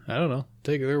 yeah, I don't know.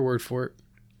 Take their word for it.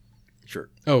 Sure.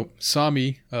 Oh,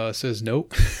 Sami says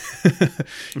nope.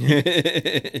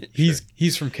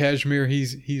 He's from Kashmir.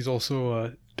 He's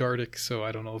also Dardic, so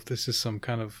I don't know if this is some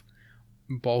kind of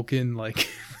Balkan like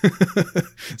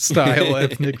style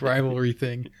ethnic rivalry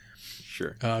thing.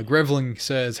 Sure. Grevling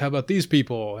says, "How about these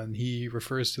people?" And he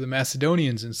refers to the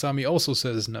Macedonians, and Sami also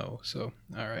says no. So,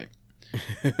 all right.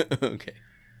 Okay.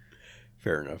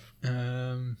 Fair enough.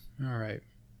 All right.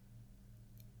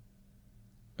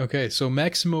 Okay, so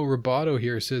Maximo Roboto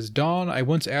here says, Don, I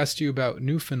once asked you about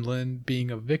Newfoundland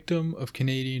being a victim of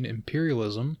Canadian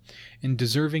imperialism and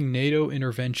deserving NATO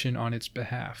intervention on its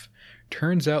behalf.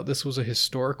 Turns out this was a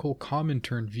historical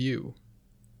Comintern view.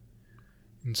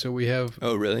 And so we have...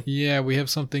 Oh, really? Yeah, we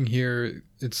have something here.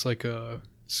 It's like a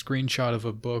screenshot of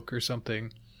a book or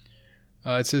something.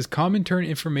 It says, Comintern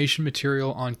information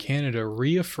material on Canada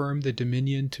reaffirmed the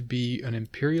Dominion to be an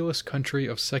imperialist country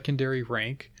of secondary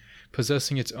rank,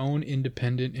 possessing its own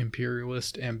independent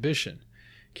imperialist ambition.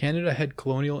 Canada had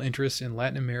colonial interests in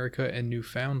Latin America and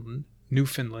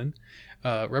Newfoundland,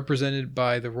 represented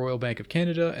by the Royal Bank of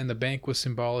Canada, and the bank was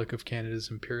symbolic of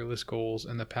Canada's imperialist goals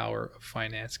and the power of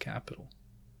finance capital.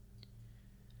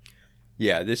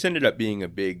 Yeah, this ended up being a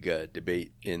big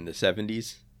debate in the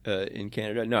 70s in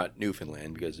Canada. Not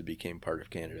Newfoundland, because it became part of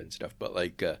Canada and stuff, but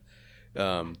like the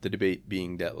debate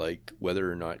being that like whether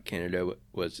or not Canada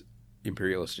was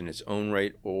imperialist in its own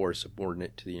right or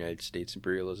subordinate to the United States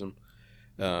imperialism,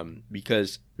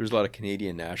 because there's a lot of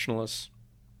Canadian nationalists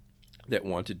that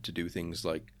wanted to do things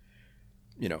like,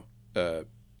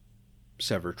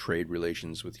 sever trade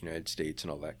relations with the United States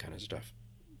and all that kind of stuff.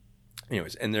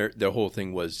 Anyways, and their whole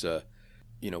thing was,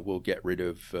 we'll get rid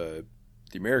of the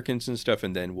Americans and stuff,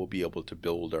 and then we'll be able to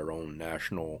build our own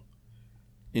national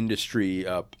industry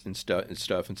up and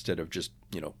stuff instead of just,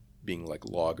 being like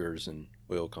loggers and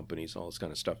oil companies and all this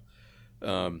kind of stuff.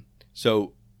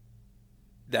 So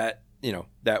that,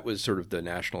 that was sort of the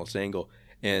nationalist angle.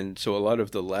 And so a lot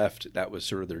of the left, that was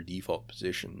sort of their default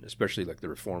position, especially like the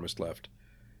reformist left,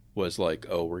 was like,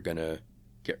 oh, we're going to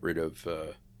get rid of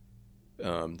the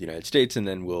United States, and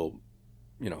then we'll,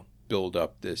 build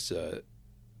up this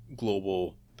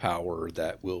global power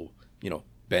that will,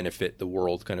 benefit the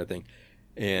world kind of thing.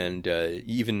 And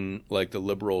even like the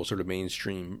liberal sort of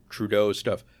mainstream Trudeau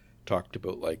stuff talked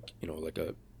about like, like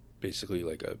a basically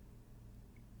like a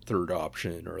third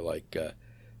option, or like,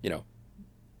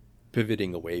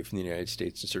 pivoting away from the United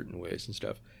States in certain ways and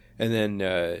stuff. And then,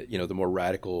 the more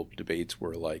radical debates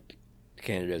were like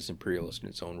Canada is imperialist in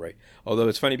its own right. Although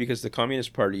it's funny because the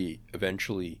Communist Party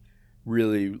eventually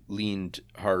really leaned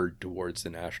hard towards the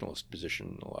nationalist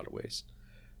position in a lot of ways.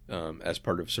 As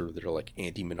part of sort of their like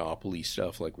anti-monopoly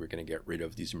stuff, like we're going to get rid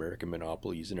of these American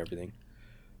monopolies and everything.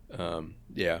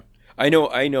 Yeah, I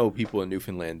know people in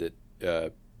Newfoundland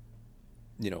that,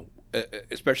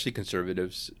 especially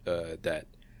conservatives that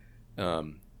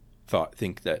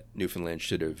think that Newfoundland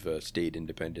should have stayed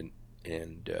independent,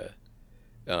 and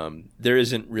there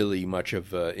isn't really much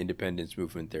of an independence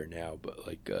movement there now, but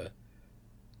like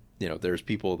there's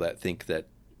people that think that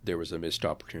there was a missed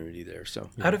opportunity there. So,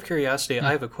 out of curiosity,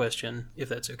 I have a question, if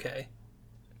that's okay.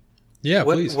 Yeah,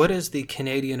 please. What is the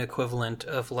Canadian equivalent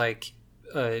of like,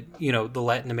 the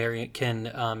Latin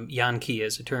American Yankee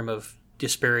as a term of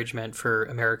disparagement for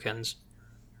Americans?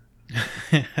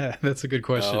 That's a good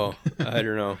question. Oh, I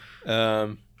don't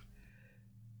know.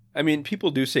 I mean,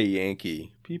 people do say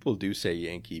Yankee.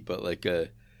 But like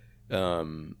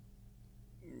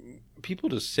people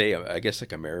just say, I guess,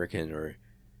 like American or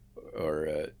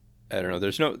I don't know.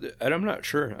 There's no. I'm not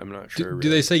sure. I'm not sure. Do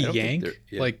they say I don't think yank? they're-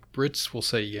 yeah. Like, Brits will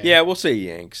say yank. Yeah, we'll say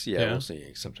yank. Like, Brits will say yank. Yeah, we'll say Yanks. Yeah, Yeah. we'll say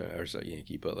Yanks sometimes. Or say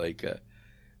Yankee, but like,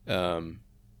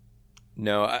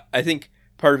 no, I think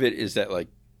part of it is that like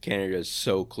Canada is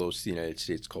so close to the United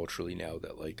States culturally now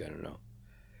that like I don't know,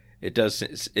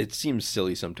 it seems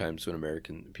silly sometimes when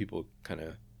American people kind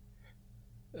of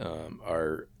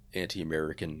are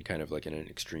anti-American, kind of like in an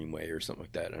extreme way or something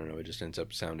like that. I don't know. It just ends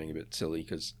up sounding a bit silly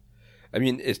because, I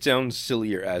mean, it sounds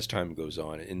sillier as time goes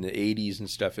on. In the '80s and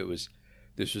stuff,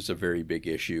 this was a very big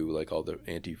issue, like all the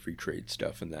anti-free trade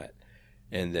stuff and that,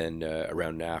 and then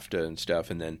around NAFTA and stuff,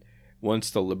 and then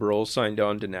once the Liberals signed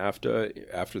on to NAFTA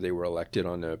after they were elected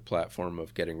on the platform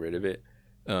of getting rid of it,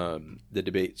 the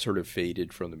debate sort of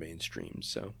faded from the mainstream.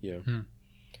 So yeah,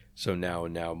 so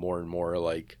now more and more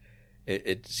like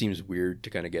it seems weird to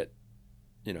kind of get,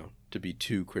 to be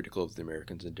too critical of the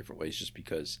Americans in different ways, just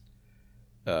because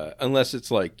unless it's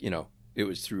like it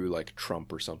was through like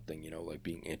Trump or something, like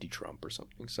being anti-Trump or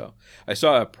something. So I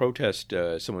saw a protest.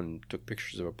 Someone took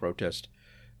pictures of a protest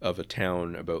of a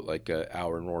town about like an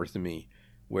hour north of me,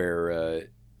 where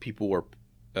people were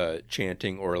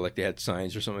chanting, or like they had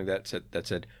signs or something that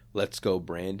said "Let's go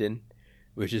Brandon,"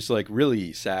 which is like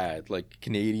really sad. Like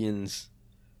Canadians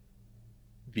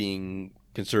being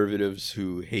conservatives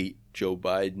who hate Joe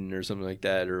Biden or something like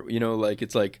that, or like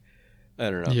it's like. I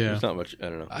don't know. Yeah. There's not much. I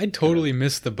don't know. I totally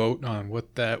missed the boat on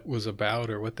what that was about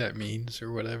or what that means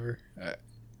or whatever.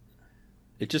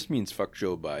 It just means fuck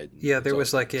Joe Biden. Yeah, there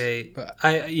was like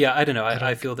I don't know.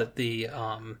 I feel that the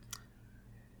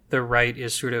right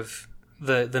is sort of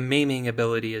the maiming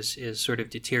ability is sort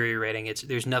of deteriorating.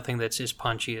 There's nothing that's as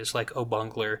punchy as like "Oh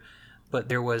Bungler," but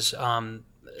there was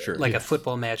Sure, like a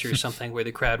football match or something where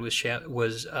the crowd was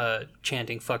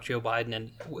chanting "fuck Joe Biden,"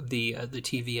 and the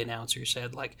TV announcer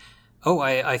said like, "Oh,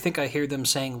 I think I hear them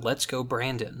saying, 'Let's go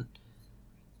Brandon.'"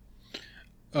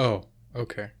 Oh,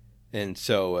 okay. And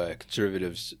so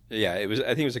conservatives, yeah, I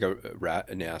think it was like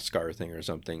a NASCAR thing or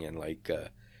something, and like,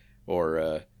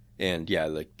 and yeah,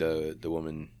 like the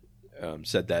woman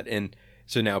said that, and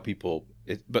so now people,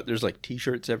 but there's like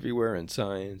T-shirts everywhere and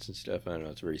signs and stuff. I don't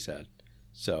know, it's very sad.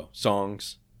 So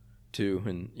songs, too,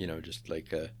 and just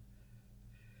like I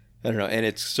don't know, and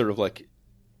it's sort of like,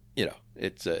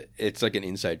 it's like an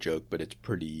inside joke, but it's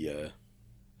pretty, I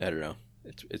don't know,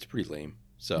 it's pretty lame.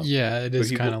 So yeah, it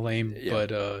is kind of lame, yeah.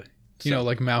 but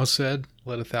like Mao said,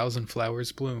 "Let 1,000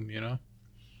 flowers bloom." Yeah,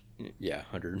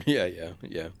 100. Yeah.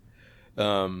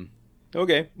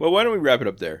 Okay, well, why don't we wrap it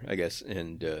up there, I guess,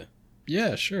 and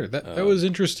yeah, sure. That was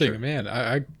interesting, sure. Man.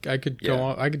 I could go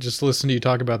on. I could just listen to you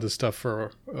talk about this stuff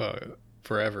for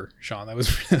forever, Sean.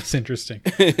 That's interesting.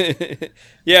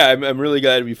 Yeah, I'm really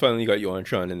glad we finally got you on,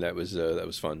 Sean, and that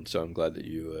was fun. So I'm glad that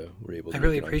you were able to. I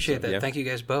really appreciate that. Yeah. Thank you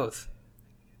guys both.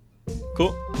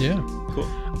 Cool. Yeah. Cool.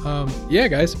 Yeah,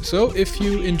 guys. So if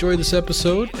you enjoyed this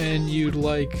episode and you'd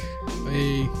like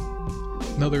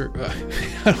another,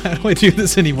 how do I do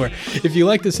this anymore? If you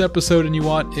like this episode and you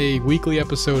want a weekly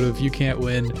episode of You Can't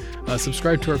Win,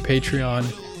 subscribe to our Patreon,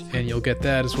 and you'll get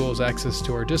that as well as access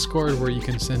to our Discord, where you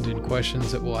can send in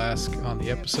questions that we'll ask on the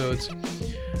episodes.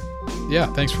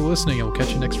 Yeah, thanks for listening, and we'll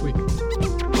catch you next week.